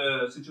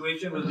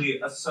situation with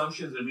the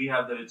assumptions that we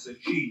have that it's a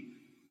she,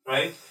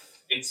 right?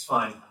 It's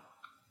fine.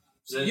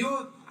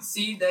 You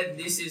see that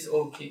this is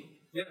okay.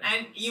 Yeah.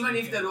 And even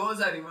if the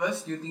roles are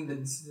reversed, you think that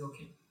this is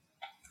okay.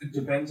 It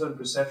depends on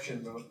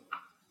perception, bro.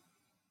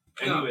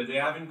 Anyway, they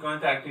haven't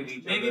contacted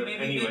each other anyway.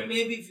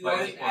 Maybe if you By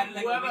want this to add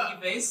like a Whoever,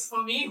 winky face.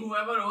 for me,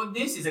 whoever wrote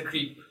this is a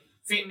creep.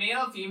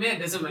 Male, female,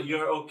 doesn't matter.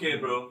 You're okay,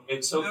 bro.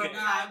 It's okay.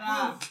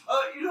 Nah.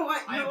 Oh, you know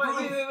what?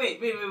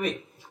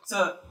 Wait.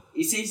 So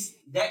it says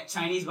that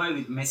Chinese boy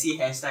with messy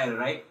hairstyle,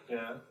 right?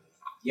 Yeah.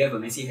 You have a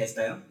messy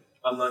hairstyle.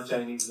 I'm not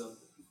Chinese though.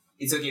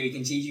 It's okay. We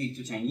can change you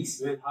to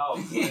Chinese. Wait, how?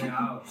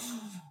 Yeah.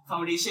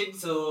 Foundation.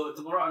 So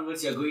tomorrow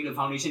onwards, you're going to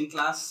foundation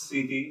class.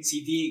 CT.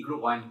 CT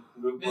Group 1.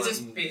 Group We'll one.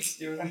 just paste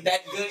you.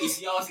 That girl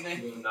is yours,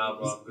 man. Nah,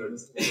 bro. I'm good.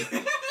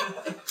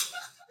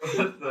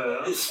 What the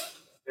hell?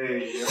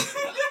 Hey, yo.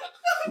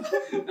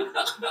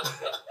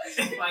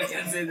 I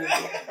can't say that.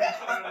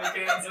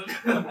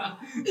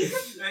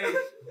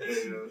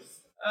 Hey, yo.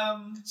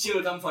 She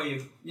will come for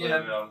you. Yeah.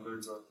 I'm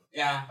good, bro.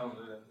 Yeah. I'm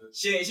good.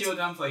 She will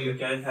come for You you.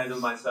 can't handle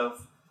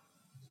myself.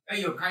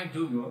 Hey, you're kind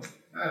too, bro.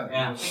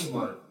 Yeah. Think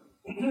about it.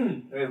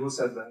 Hey, who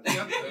said that?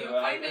 You're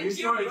kind and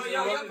cute, bro.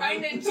 You're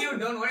kind and cute.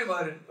 Don't worry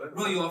about it.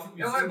 Bro, you offered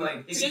me Don't worry food about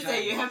like. It's just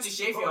that you have to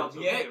shave your it's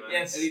okay, beard. man.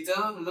 Yes. A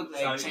little, look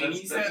like Sorry,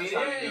 Chinese. that's-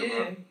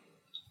 Yeah.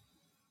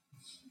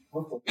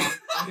 What the fuck?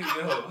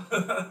 Yo.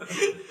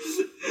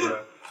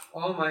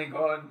 Oh my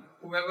god.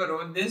 Whoever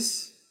wrote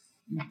this,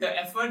 the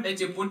effort that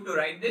you put to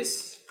write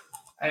this,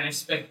 I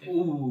respect it.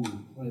 Ooh.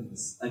 What is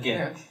this? Okay.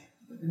 Yeah.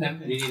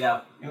 Read it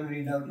out. You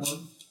read out loud.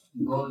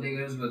 Gold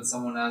diggers, when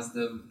someone asks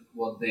them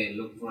what they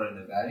look for in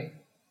a guy,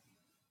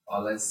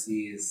 all I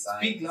see is signs.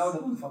 Speak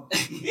louder. Fuck.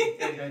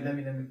 Let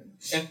me.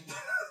 Yeah.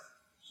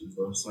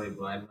 Bro, sorry,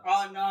 bro.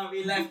 Oh no,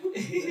 we left.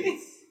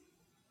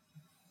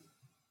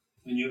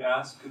 When you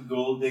ask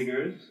gold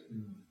diggers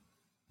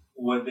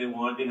what they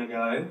want in a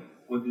guy,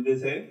 what did they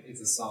say?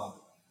 It's a song.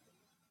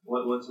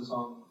 What's the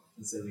song?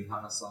 It's a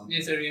Rihanna song.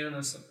 It's a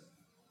Rihanna song.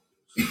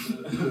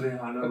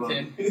 Rihanna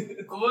Okay.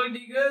 one. Gold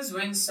diggers,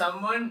 when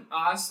someone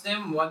asks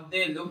them what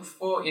they look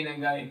for in a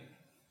guy.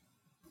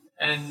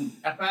 And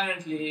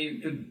apparently,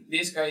 to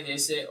this guy, they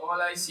say, all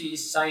I see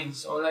is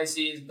signs. All I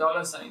see is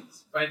dollar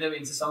signs. By the way,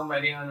 it's a song by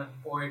Rihanna.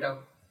 Pour it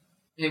up.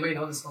 Anybody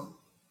know the song?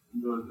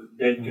 The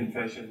dead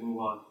confession. Move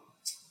on.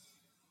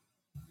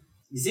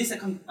 Is this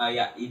a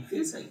yeah, it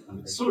feels like a It's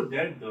confession. so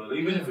dead though.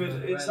 Even if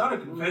it's not a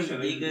confession,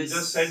 like, you Diggers.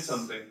 just said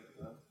something.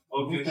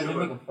 Okay, Doesn't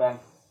make sure. a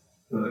fact.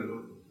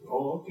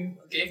 Oh, okay.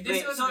 Okay, if this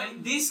Wait, was so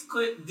meant-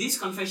 this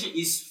confession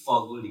is for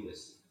gold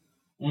diggers.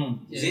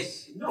 Is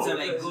Yes. it? No, so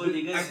like gold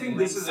diggers. I think when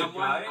this is a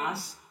someone guy.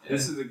 asks,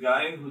 This is a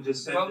guy who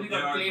just said Probably that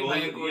there got are played by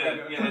a gold yeah,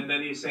 digger. yeah, and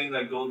then he's saying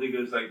like gold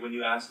diggers, like when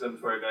you ask them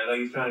for a guy, like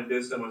he's trying to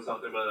diss them or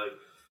something, but like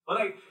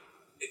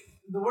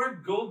the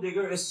word gold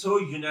digger is so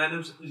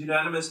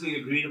unanimously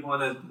agreed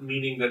upon as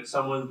meaning that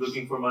someone's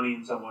looking for money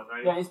in someone,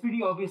 right? Yeah, it's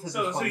pretty obvious. At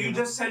So, this so point, you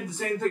just said the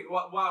same thing.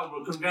 Wow,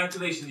 bro!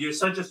 Congratulations, you're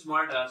such a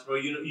smart ass, bro.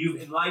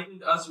 You've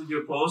enlightened us with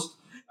your post.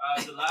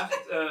 The last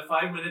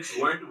 5 minutes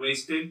weren't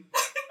wasted,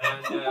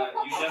 and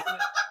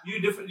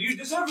you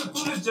deserve a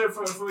Pulitzer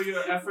for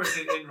your effort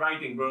in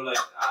writing, bro. Like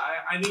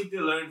I need to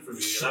learn from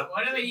you. You know,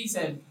 Whatever he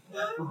said.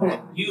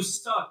 you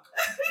suck,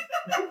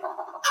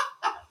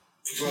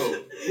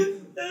 bro.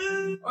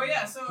 Oh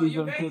yeah, so Please you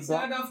don't take guys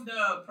that. heard of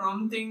the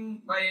prom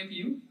thing by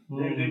APU?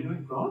 They're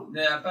doing prom.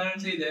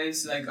 Apparently there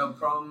is like a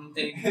prom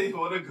thing. Hey,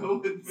 wanna go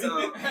with me?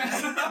 So I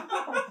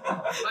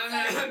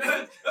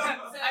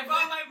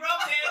found my prom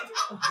date.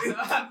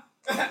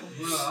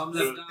 Bro, I'm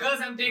left out.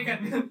 Girls, I'm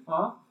taken.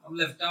 Huh? I'm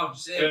left out.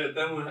 Shit.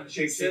 Then we'll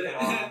shake.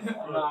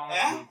 No,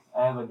 I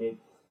have a date.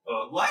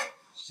 What?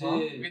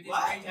 Shit. With his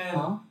right hand.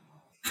 Huh?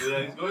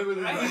 Yeah, he's going with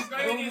his Right, right. he's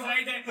going with his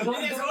right hand. He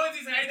just holds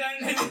his right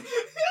hand.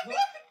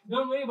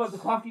 Don't worry about the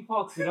crafty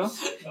fox, you know?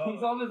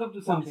 He's always up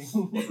to something.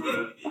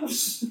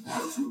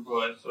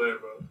 Bro, I swear,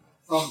 bro.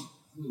 From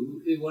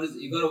what is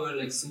it? You gotta wear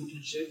like suit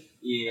and shit.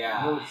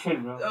 Yeah. Oh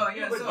shit, bro. Oh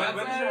yeah, But so when is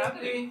it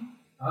apparently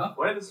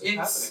Why is this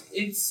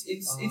happening?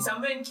 it's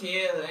somewhere in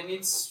KL and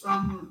it's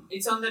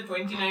on the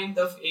 29th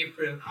of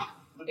April.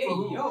 Hey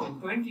yo,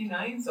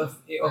 29th of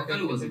April. I thought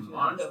it was in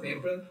March. of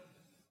April.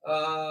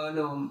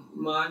 No,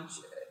 March.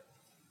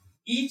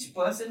 Each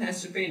person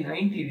has to pay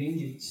 90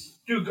 ringgit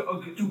to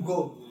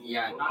go.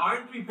 Yeah. Not,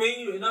 Aren't we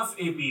paying you enough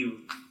APU?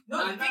 No,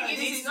 the thing is,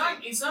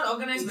 it's not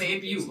organized by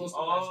APU.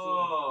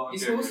 Oh,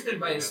 It's okay, hosted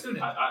by okay. a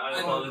student. I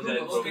apologize.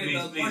 Okay, Please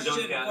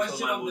don't cancel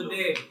question my of the mood.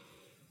 day.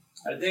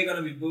 Are they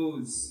gonna be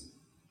booze?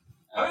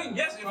 I mean,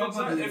 yes, if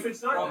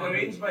it's not Probably.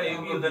 arranged by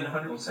APU, then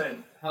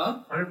 100%. Huh?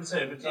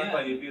 100%. If it's not Yeah.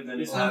 by APU, then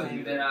it's It's not.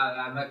 not. Then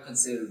I might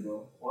consider,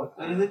 bro. What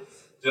is it?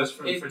 Just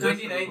for It's for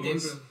just for 29th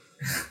booze? April.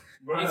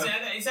 Bruh.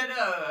 It's at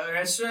a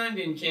restaurant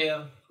in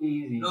KL.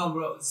 Easy. No,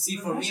 bro. See,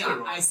 for me,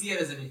 I see it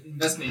as an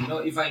investment. You know,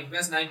 if I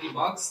invest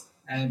 $90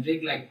 and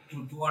drink like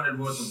 200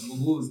 worth of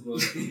booze, bro.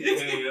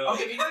 Hey, yo.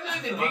 Okay, we don't know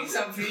if the drinks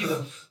are free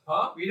though.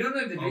 Huh? We don't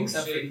know if the drinks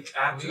are free. We gotta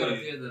Actually,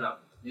 clear that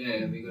up.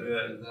 Yeah, we gotta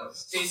clear that up.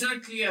 So it's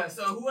not clear.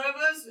 So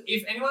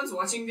if anyone's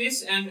watching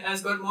this and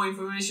has got more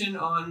information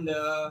on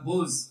the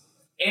Booze.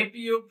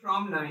 APU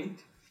prom night,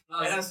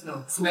 let us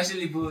know.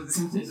 Especially booze.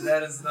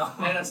 Let us know.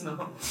 Let us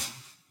know.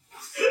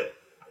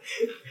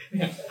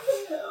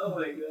 oh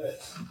my god.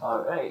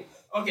 Alright.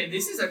 Okay,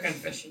 this is a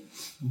confession.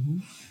 Mm-hmm.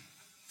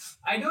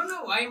 I don't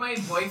know why my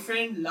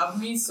boyfriend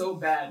loved me so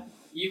bad,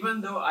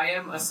 even though I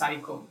am a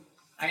psycho.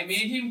 I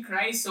made him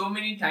cry so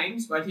many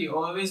times, but he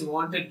always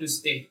wanted to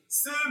stay.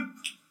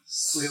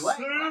 Wait, what?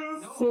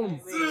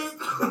 Same.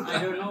 I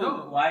don't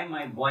know why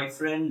my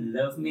boyfriend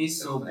loved me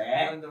so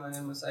bad. Even though I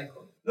am a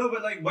psycho. no,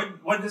 but like,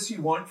 what does he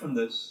want from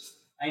this?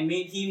 I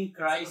made him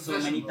cry so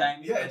many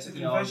times. Yeah, it's a that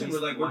he confession,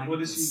 always but like, what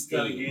wanted is to he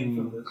trying to stay. gain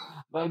from this?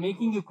 By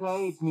making you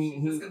cry,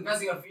 Just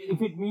confessing a feeling.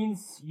 if it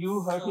means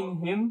you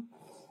hurting him,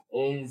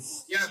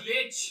 is You're a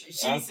bitch.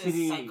 She's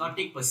Actually- a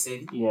psychotic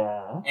person,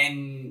 yeah.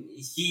 and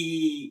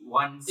he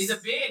wants. He's a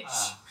bitch.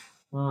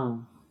 Hmm.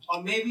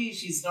 Or maybe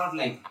she's not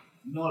like,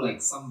 you know,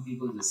 like some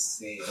people just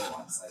say, oh,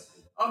 I'm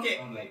psycho. Okay,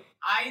 Not like,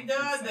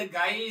 either the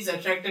guy is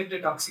attracted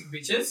to toxic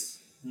bitches,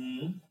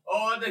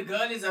 or the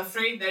girl is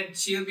afraid that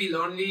she'll be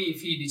lonely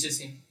if he ditches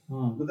him.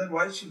 Hmm. But then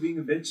why is she being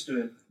a bitch to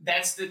him?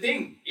 That's the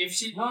thing. If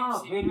she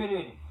No, leaves him-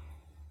 wait.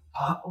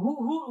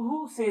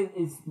 Who says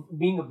is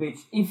being a bitch?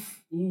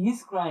 If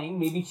he's crying,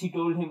 maybe she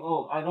told him,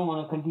 "Oh, I don't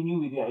want to continue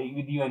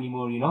with you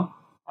anymore. You know,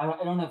 I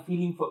don't have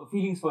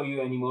feelings for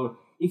you anymore."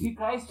 If he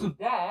cries to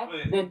that,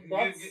 then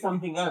that's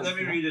something else. Let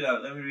me read it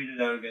out. Let me read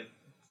it out again.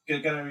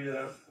 Can I read it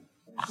out?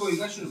 oh, you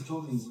guys should have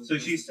told me. So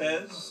she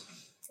says,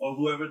 or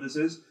whoever this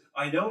is,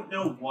 I don't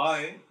know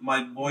why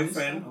my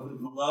boyfriend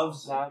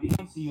loves. Nah, we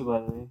can see you, by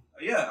the way.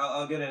 Yeah,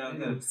 I'll get it. I'll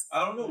get it.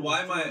 I don't know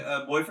why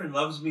my boyfriend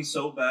loves me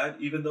so bad,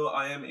 even though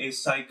I am a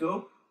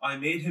psycho. I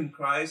made him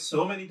cry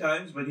so many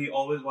times, but he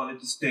always wanted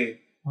to stay.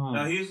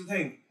 Now here's the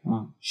thing.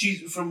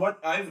 She's, from what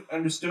I've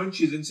understood,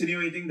 she's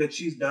insinuating that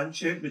she's done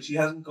shit, but she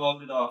hasn't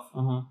called it off,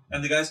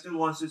 and the guy still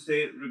wants to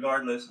stay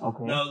regardless.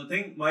 Okay. Now the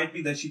thing might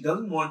be that she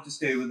doesn't want to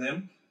stay with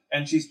him,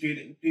 and she's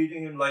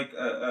treating him like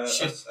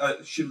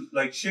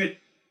shit,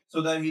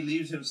 so that he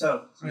leaves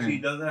himself, so he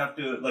doesn't have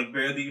to like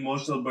bear the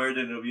emotional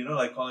burden of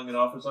like calling it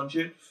off or some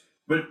shit.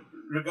 But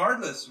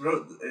regardless,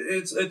 bro,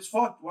 it's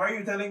fucked. Why are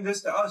you telling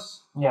this to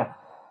us? Yeah.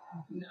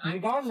 I'm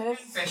Regardless,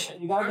 confession.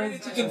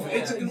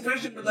 It's a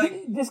confession, but like.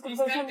 this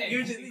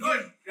confession.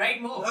 Good.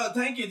 Right more.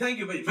 Thank you,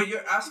 but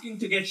you're asking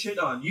to get shit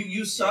on.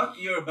 You suck.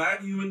 You're a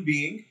bad human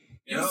being.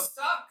 You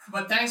suck,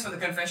 but thanks for the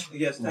confession.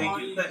 Yes,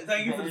 thank you.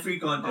 Thank you for the free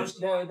content.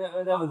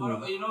 That was Or,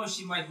 me. you know,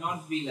 she might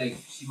not be like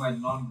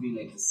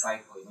a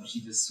psycho. You know, she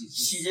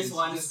just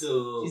wants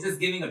to. She's just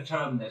giving a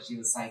term that she's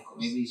a psycho.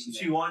 Maybe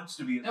She wants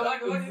to be. Now,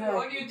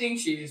 what do you think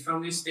she is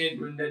from this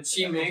statement that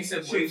she makes a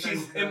boyfriend?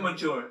 She's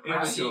immature.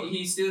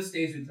 He still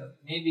stays with her.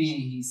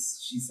 maybe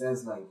she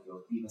says like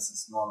your penis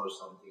is small or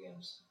something,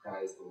 and she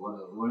cries or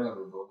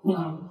whatever, bro.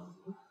 I don't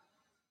know.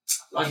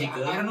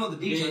 logical. I don't know the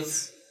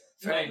details.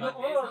 Right. No,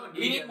 There's no We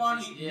need details. more,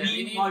 Yeah,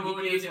 we need more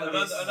details for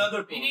this.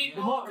 Another We need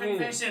The more more- wait.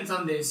 confessions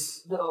on this.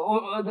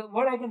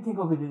 What I can think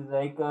of it is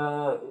like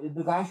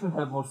the guy should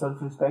have more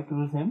self-respect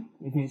towards him.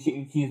 If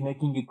he's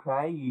making you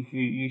cry,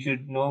 you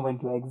should know when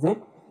to exit.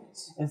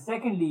 And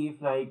secondly,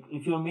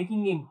 if you're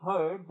making him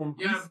hurt, then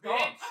You're please a stop.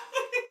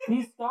 bitch.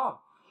 Please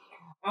stop.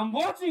 I'm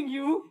watching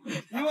you.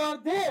 You are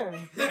there.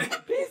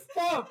 Please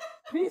stop.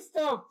 Please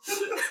stop.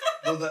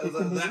 Well,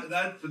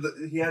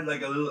 he had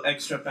like a little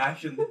extra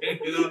passion there,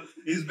 you know.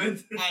 He's been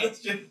through Hey, that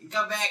shit.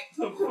 come back.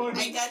 Of course.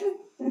 I got.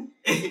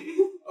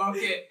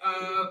 Okay,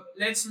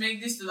 let's make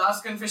this the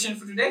last confession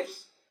for today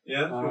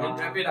Yeah, sure. and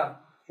wrap it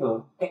up.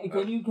 Sure.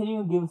 Can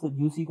you give us a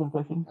juicy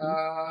confession?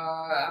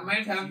 I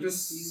might have to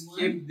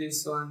skip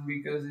this one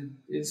because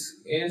it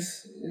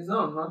is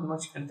not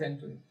much content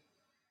to it.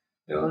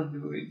 Don't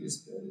do it.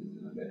 Just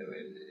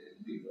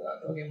people are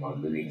talking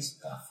about doing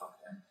stuff. Fuck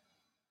that.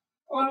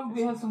 Oh, look,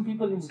 we have some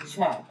people in the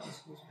chat.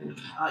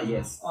 Ah,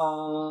 yes.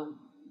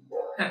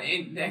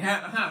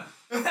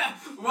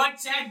 What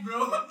chat, bro?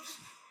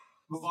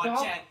 What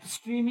Stop chat?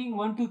 Streaming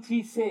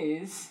 123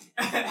 says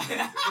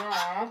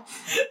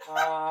that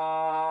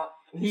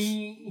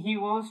he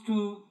wants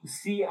to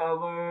see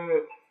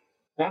our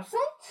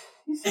website.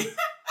 He says,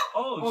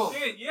 Oh,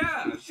 shit,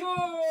 yeah. sure.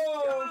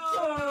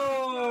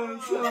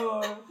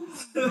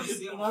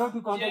 In order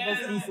to contact us,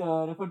 please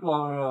refer to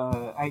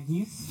our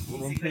IGs.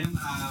 Instagram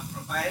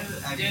profile.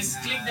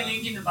 Just click the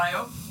link in the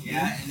bio.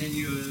 Yeah, and then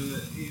you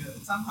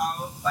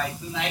somehow by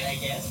tonight, I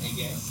guess, if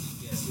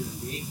you're still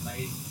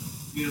awake,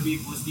 we'll be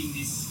posting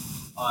this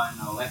on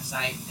our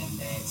website and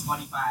then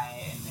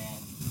Spotify and then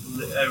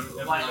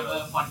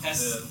whatever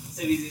podcast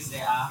services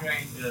there are.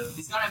 Right. Yeah.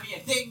 It's gonna be a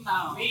thing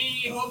now.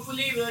 We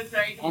hopefully will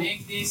try to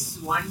make this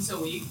once a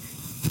week.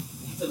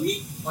 It's a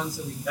week. Once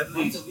a week. At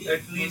Once least, a week.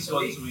 at least Once a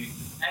once a week.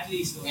 At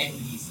least once a At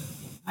week. least.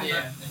 Yeah.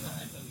 I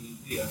thought we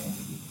agree on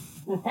every week.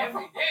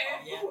 Every day,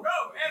 Yeah. bro.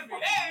 Every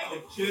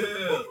day.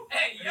 Chill.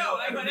 Hey, yo,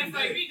 I got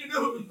FIV to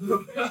do. The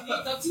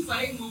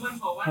toxifying moment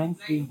for one, Hence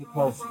being like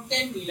depressed. from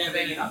 10 to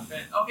 11, you know.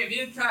 Okay,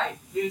 we'll try.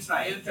 We'll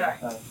try. We'll try.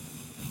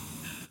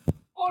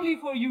 Only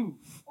for you.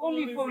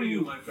 Only for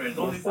you. my friend.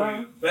 Only for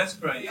you. Best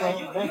price. Yeah,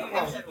 you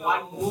have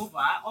one move,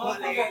 or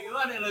like you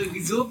want to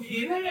like zoom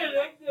in.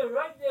 Right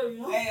there, you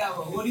know. Hey,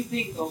 what do you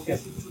think? Okay,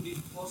 should we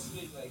post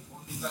it like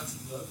only tracks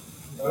as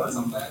well?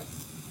 Some bags.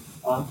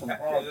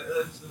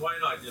 Why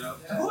not, you know?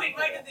 Who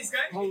invited this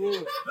guy?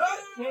 Wait.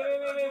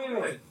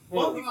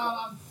 Only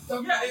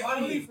Yeah,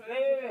 only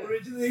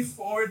originally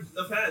for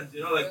the fans,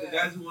 you know, like the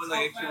guys who want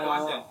like extra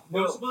content. It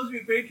was supposed to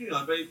be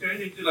Patreon, but it turned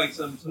into like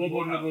some Wait.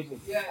 whorehouse.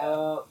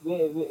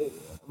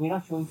 We're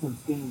not showing some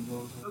skin,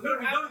 bro. No, we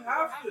don't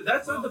have to.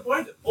 That's not the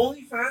point.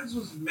 OnlyFans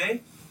was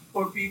meant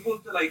for people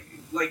to like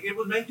it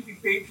was meant to be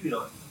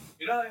Patreon.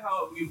 You know like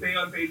how you pay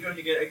on Patreon,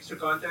 you get extra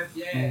content?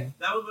 Yeah.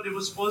 That was what it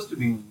was supposed to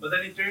be. But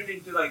then it turned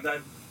into like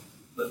that,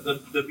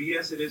 the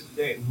BS it is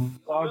today.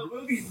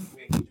 We'll be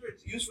making sure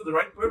it's used for the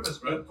right purpose,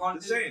 bro.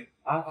 Just saying.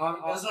 It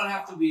does not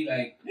have to be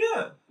like.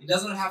 Yeah, It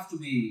doesn't have to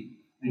be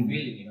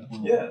revealing, you know.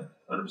 yeah,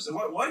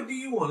 100%. Why do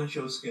you want to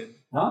show skin?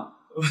 Huh?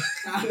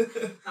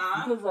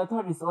 Huh? Because I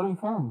thought it's only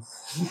fans.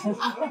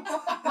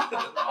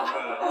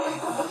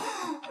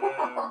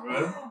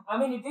 Bro. I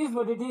mean, it is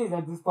what it is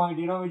at this point,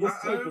 you know, we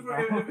just take it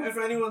now. If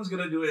anyone's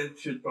gonna do it, it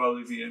should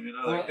probably be him, you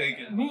know, like take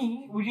it.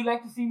 Me? Would you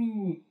like to see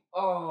me?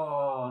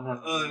 Oh,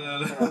 no. Oh,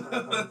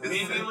 no.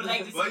 We would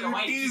like to Why see the you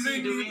white teasing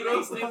kitty me, doing bro?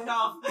 like slipped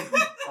off.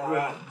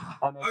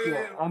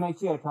 I'm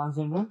actually a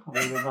transgender.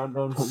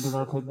 Don't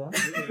take that.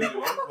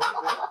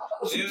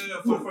 Yeah,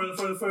 for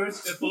the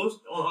first post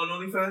on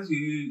OnlyFans,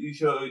 you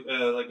show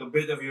like a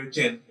bit of your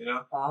chin, you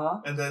know,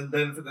 and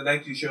then for the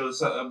next you show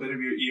a bit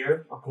of your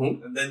ear, Okay.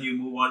 and then you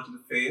move on to the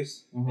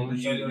face, and then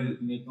Show your you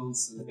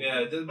nipples.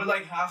 yeah, but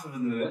like half of the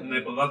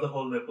nipple, not the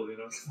whole nipple, you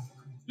know,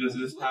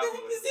 just What half the of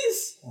heck it. is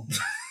this?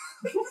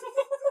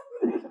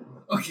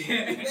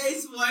 Okay. There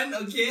is one,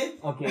 okay?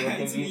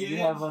 Okay. It's We weird.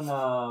 have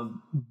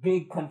one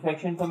big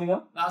confession coming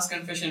up. Last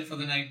confession for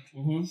the night.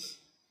 Mm-hmm.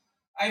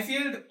 I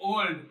feel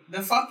old.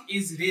 The fuck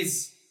is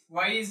Riz?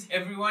 Why is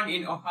everyone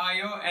in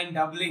Ohio and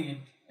doubling it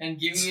and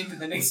giving it to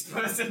the next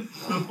person?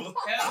 Help.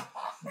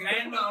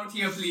 Grandma out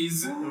here,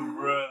 please.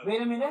 Bruh.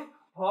 Wait a minute.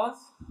 Pause.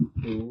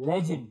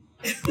 Legend.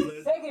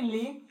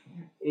 Secondly,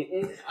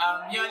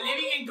 You're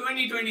living in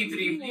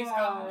 2023. Please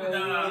come to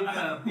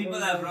the. People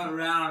have run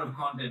out of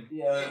content.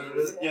 Yeah,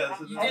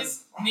 so You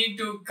just need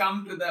to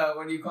come to the.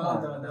 What do you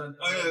call the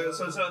oh yeah,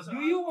 so do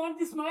you want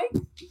this mic?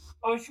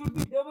 Or should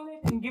we double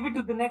it and give it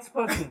to the next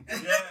person? yeah,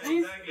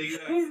 Please, exactly. Yeah.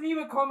 please leave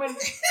a comment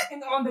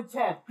on the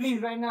chat.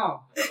 Please, right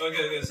now.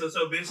 Okay.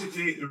 So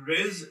basically,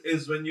 Riz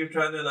is when you're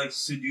trying to like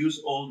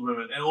seduce old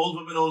women and old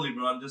women only,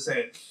 bro. I'm just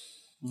saying.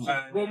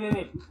 And-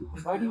 Wait.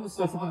 Why do you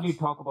specifically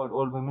talk about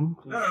old women?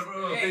 No,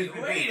 bro. Hey,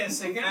 wait a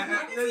second. In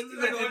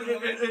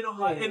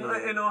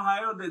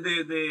Ohio,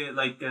 they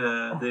like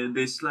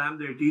they slam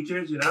their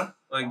teachers, you know,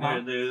 like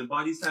they're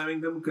body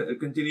slamming them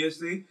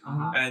continuously,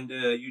 and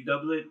you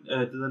double it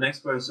to the next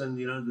person,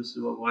 you know. This is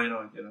why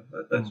not, you know.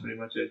 That's pretty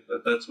much it.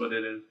 That's what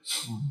it is.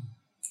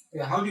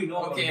 Yeah, how do you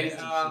know Okay,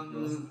 about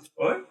relationship,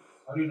 bro? What?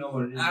 How do you know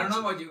what it is? I don't know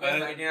about you guys,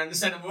 but I didn't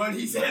understand a word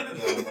he said.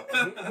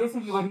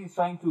 Basically, what he's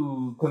trying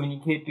to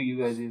communicate to you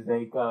guys is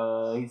like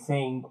he's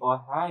saying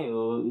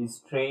Ohio is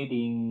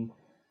trading.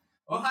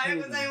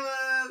 Ohio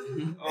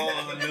gozaimasu.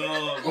 Oh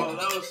no, bro,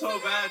 that was so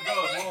bad, bro.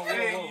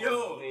 Hey,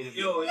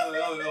 yo.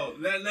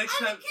 Next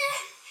time.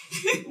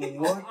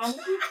 What?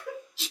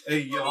 Hey,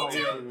 yo,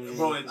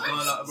 bro, it's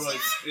gone off, bro.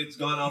 It's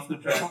gone off the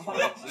track. Bro.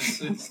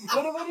 It's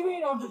What do you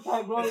mean off the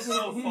track, bro? It's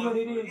so It is what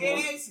it is. bro.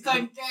 It is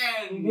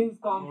content. It is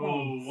content.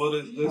 bro, what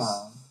is this?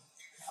 Yeah.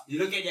 You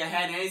look at your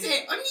hand and you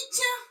say,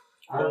 Onicha.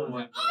 Oh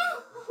my.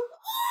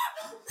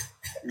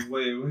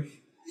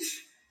 Wait.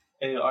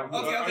 Hey, are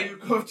Okay. you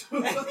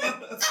comfortable?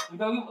 We're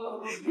talking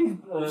about,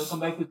 please come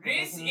back to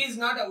Race is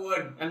not a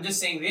word. I'm just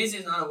saying race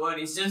is not a word.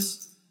 It's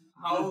just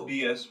how.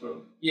 BS,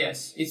 bro.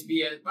 Yes, it's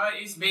BS. But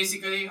it's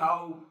basically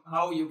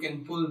how you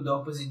can pull the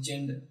opposite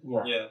gender.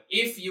 Yeah.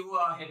 If you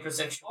are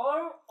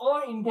heterosexual.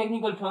 Or in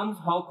technical terms,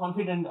 how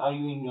confident are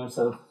you in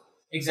yourself?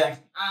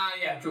 Exactly.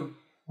 Yeah, true.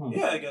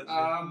 Yeah, I guess.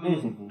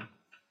 Basically.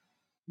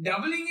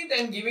 Doubling it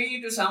and giving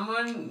it to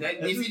someone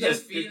that This if you is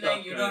just a feel TikTok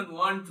like you trend. don't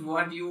want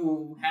what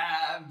you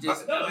have,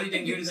 just double it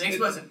and give it to the next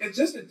person. It's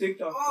just a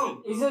TikTok.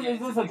 Oh. It's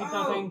just a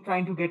TikTok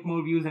trying to get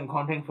more views and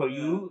content for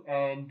you,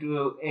 and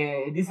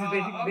this is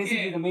basically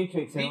okay. the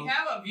matrix. You We know?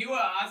 have a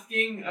viewer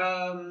asking,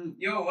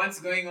 yo, what's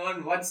going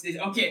on? What's this?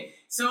 Okay,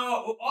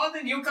 so all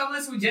the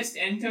newcomers who just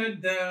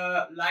entered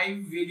the live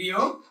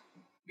video,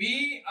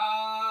 we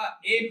are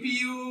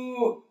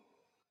APU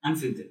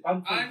Unfiltered.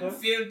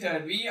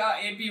 Unfiltered. We are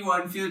APU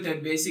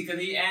Unfiltered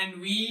basically, and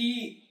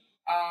we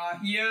are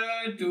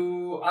here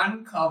to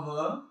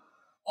uncover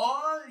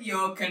all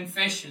your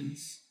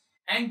confessions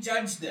and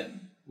judge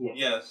them.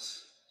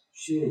 Yes.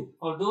 Shit.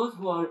 For those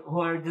who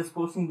are just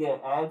posting their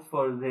ads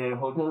for their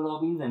hotel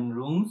lobbies and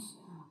rooms,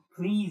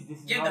 please, this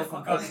is Get not the a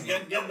fuck confession.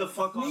 out. Get the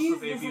fuck off Please,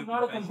 of this APU is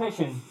not a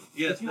confession. confession.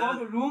 Yes, If you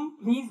want a room,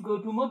 please go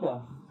to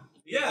Muda.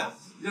 Yeah.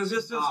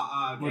 Just.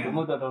 Okay.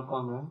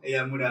 Muda.com, right?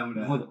 Yeah, muda.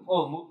 Muda.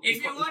 Oh,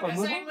 If you it's want called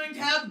Muda? assignment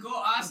help,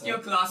 go ask your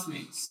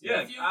classmates.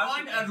 Yeah, If you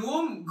ask want a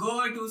room,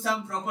 go to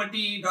some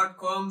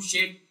property.com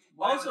shit.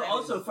 whatever that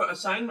Also, is. for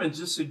assignments,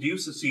 just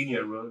seduce a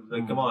senior, bro.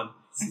 Like, come on.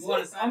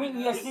 I mean,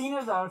 we are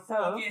seniors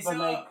ourselves, Okay, but so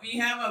like, we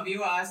have a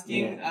viewer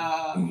asking,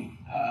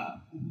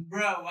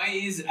 bro, why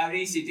is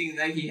Ari sitting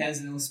like he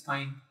has no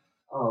spine?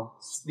 oh.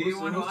 Do you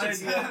want to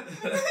answer that?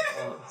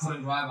 So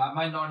I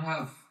might not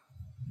have.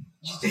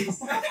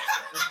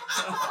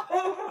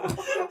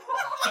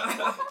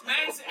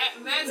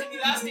 Man's an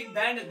elastic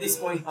band at this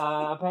point.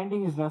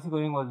 Apparently his nasi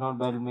goreng was not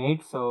well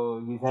made,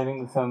 so he's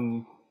having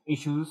some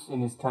issues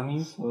in his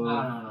tummy. So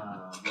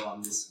No, bro.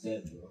 I'm just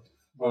dead,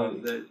 bro.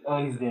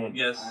 he's dead.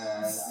 Yes. I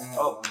have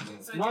Oh. one day.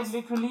 So Not just,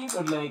 literally,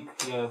 but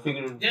like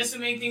figuratively. just to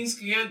make things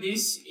clear,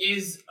 this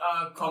is a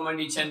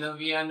comedy channel.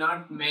 We are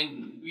not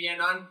making.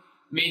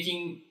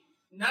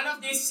 None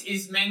of this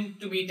is meant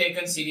to be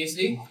taken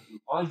seriously.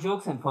 All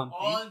jokes and fun.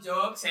 All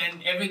jokes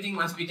and everything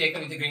must be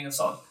taken with a grain of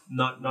salt.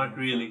 Not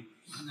really.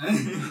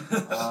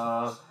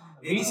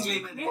 We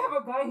Disclaimer. have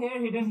a guy here,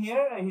 hidden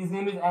here. His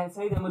name is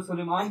Saeed Ahmed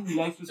Suleiman. He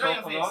likes to Show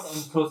talk a your lot face.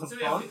 and throw some Show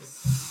your salt.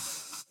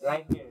 face.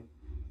 Right here.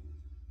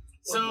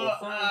 So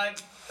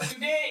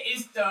today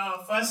is the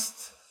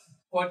first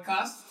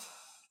podcast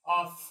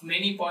of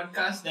many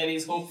podcasts that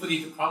is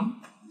hopefully to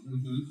come.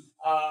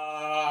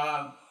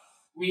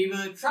 We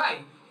will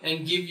try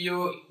and give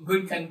you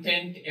good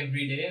content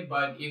every day,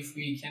 but if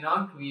we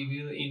cannot, we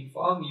will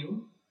inform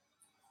you.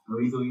 Are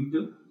we going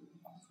to?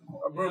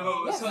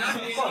 Bro, Yes,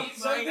 something of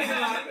course. will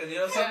happen. You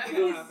know, something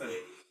will happen.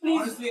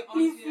 Honestly,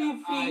 please feel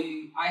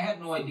free. I had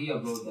no idea,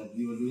 bro, that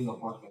we were doing a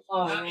podcast.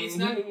 It's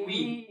not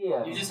we.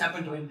 Yeah. You just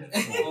happen to enter.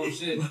 Oh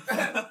shit. Wait.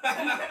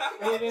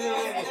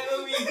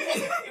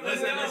 It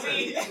was never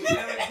me.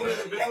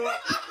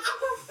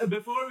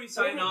 Before we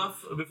sign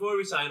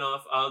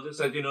off, I'll just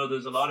let you know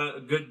there's a lot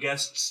of good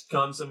guests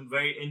come, some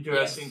very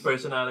interesting Yes.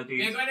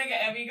 personalities. We're gonna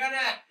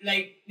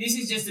like this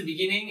is just the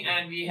beginning,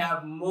 and we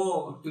have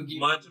more to give.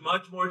 Much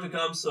more to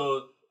come,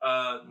 so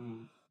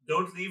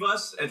don't leave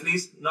us, at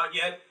least not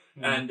yet.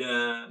 And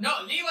No,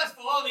 leave us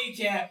for all we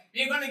care.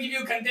 We're gonna give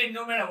you content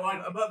no matter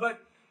what.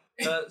 but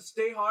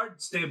stay hard,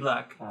 stay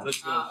black.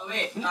 Let's go.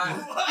 Wait. What?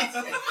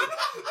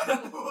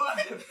 What?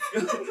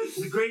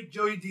 The great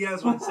Joey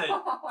Diaz once said,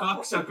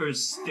 "Cocksuckers,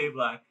 stay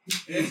black."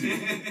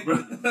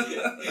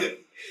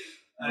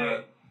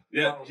 Alright.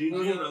 Yeah,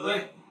 GG,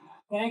 brother.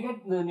 Can I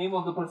get the name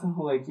of the person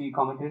who actually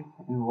commented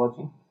and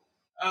watching?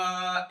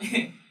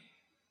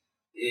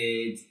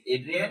 It's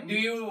Adrian. Do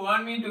you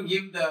want me to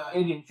give the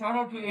Adrian. Shout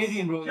out to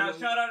Adrian, bro.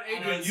 Shout out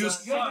Adrian. You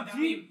suck.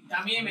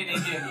 Tamim and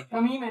Adrian.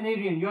 Tamim and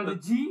Adrian, you're the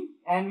G,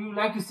 and we would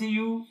like to see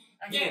you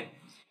Again,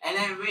 And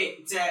then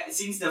wait,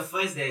 since the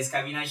first there's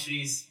Kavina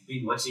Shree's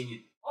been watching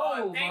it.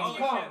 Oh, thank my you.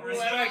 God.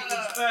 Respect.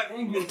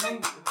 Thank you.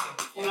 Thank you.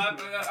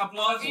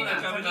 Applause for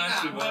Kavina, Kevin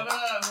Ashby. whoever,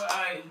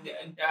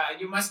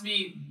 you must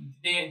be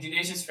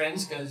Dinesh's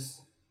friends because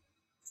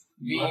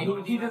He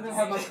doesn't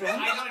have my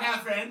friend. I don't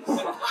have friends.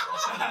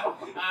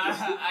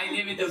 I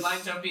live with a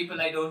bunch of people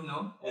I don't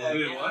know.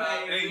 Wait, what?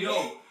 Hey,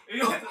 yo.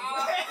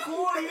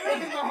 4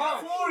 years in the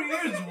house. 4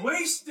 years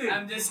wasted.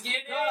 I'm just kidding.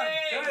 God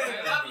damn.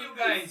 I love you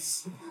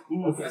guys.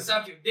 Okay.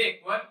 Suck your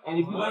dick. What? And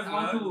if you guys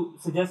want to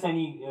suggest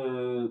any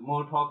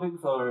more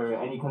topics or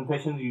any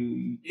confessions,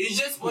 You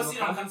just post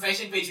it on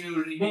confession page, we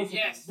will read it. basically,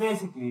 Yes.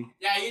 basically.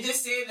 Yeah, you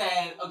just say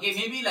that, okay,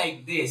 maybe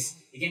like this.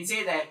 You can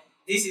say that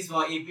this is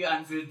for AP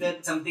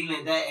Unfiltered, something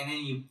like that, and then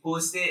you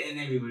post it, and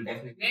then we will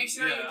definitely. Make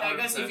sure you Yeah, tag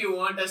us 100%. if you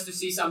want us to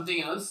see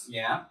something else.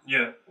 Yeah.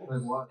 Yeah.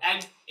 Like what?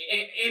 At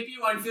AP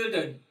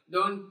Unfiltered.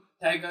 Don't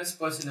tag us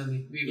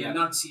personally. We will Yeah.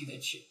 not see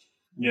that shit.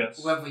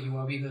 Yes. Whoever you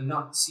are, we will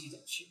not see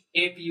that shit.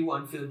 APU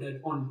Unfiltered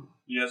only.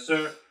 Yes,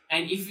 sir.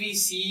 And if we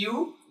see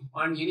you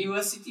on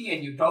university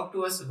and you talk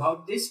to us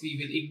about this, we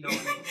will ignore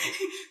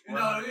you.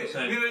 No, we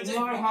 100%. will It just.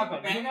 never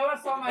happened. You never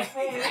saw my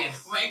face.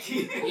 Yes.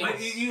 Wacky. But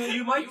Yes.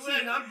 you might You see.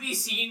 will not be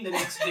seen the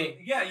next day.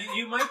 Yeah,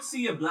 you might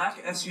see a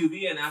black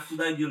SUV, and after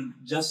that you'll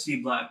just see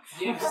black.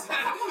 Yes.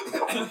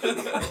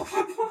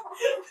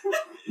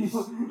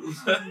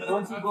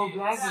 Once you go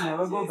black, you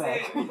never go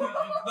back.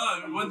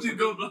 No, once you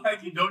go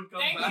black, you don't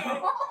come Thank back.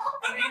 you.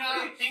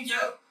 Karina, thank you.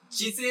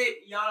 She said,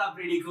 y'all are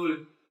pretty cool.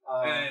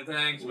 Hey,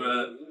 thanks,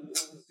 bro.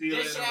 See you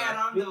Just later, share man.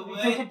 around we, the we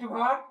world. take it to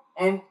heart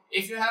and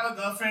If you have a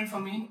girlfriend for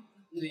me,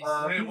 please.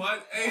 Hey,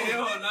 what? Hey,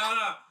 yo,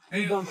 nah.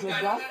 Hey, you don't say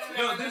that.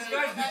 yo, this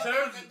guy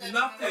deserves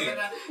nothing.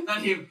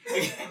 Not him.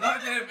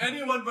 Not him,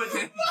 anyone but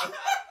him.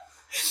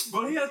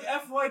 But he has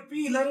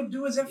FYP. Let him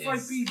do his FYP, bro.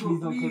 Please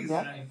don't Please. take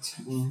that. Right.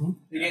 Mm-hmm.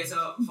 Okay,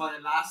 so for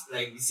the last,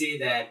 like, we say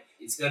that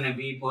it's gonna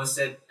be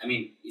posted. I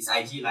mean, it's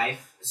IG live,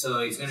 so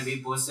it's gonna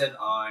be posted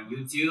on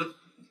YouTube,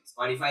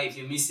 Spotify. If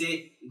you missed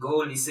it, go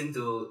listen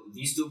to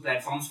these two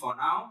platforms for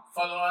now.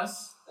 Follow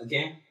us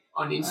Okay.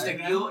 on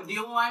Instagram. Do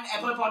you want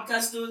Apple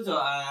Podcast too? So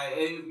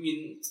I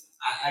mean,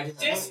 I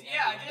just Just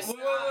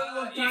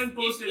We'll try and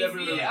post it if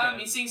everywhere we we are can.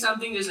 missing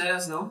something, just let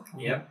us know.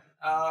 Yep.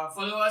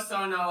 Follow us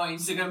on our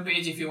Instagram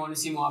page if you want to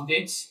see more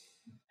updates.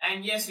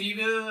 And yes, we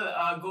will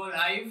go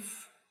live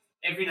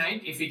every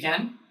night if we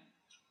can.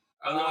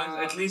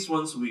 Otherwise, at least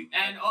once a week.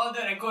 And all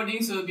the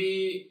recordings will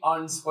be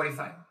on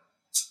Spotify.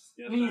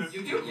 Yes, Please. sir.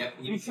 YouTube? Yep.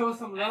 We show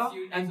some love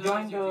you- and as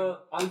well join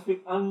as the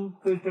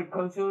unfiltered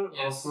culture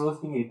Yes. of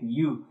roasting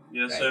APU.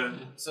 Yes, sir.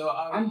 So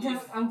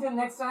Until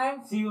next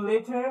time, see you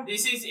later.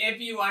 this is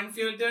APU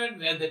Unfiltered,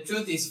 where the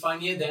truth is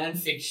funnier than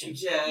fiction.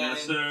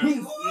 Yes, sir.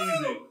 Peace.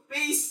 Easy.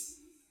 Peace.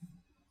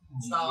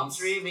 Stop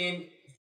streaming.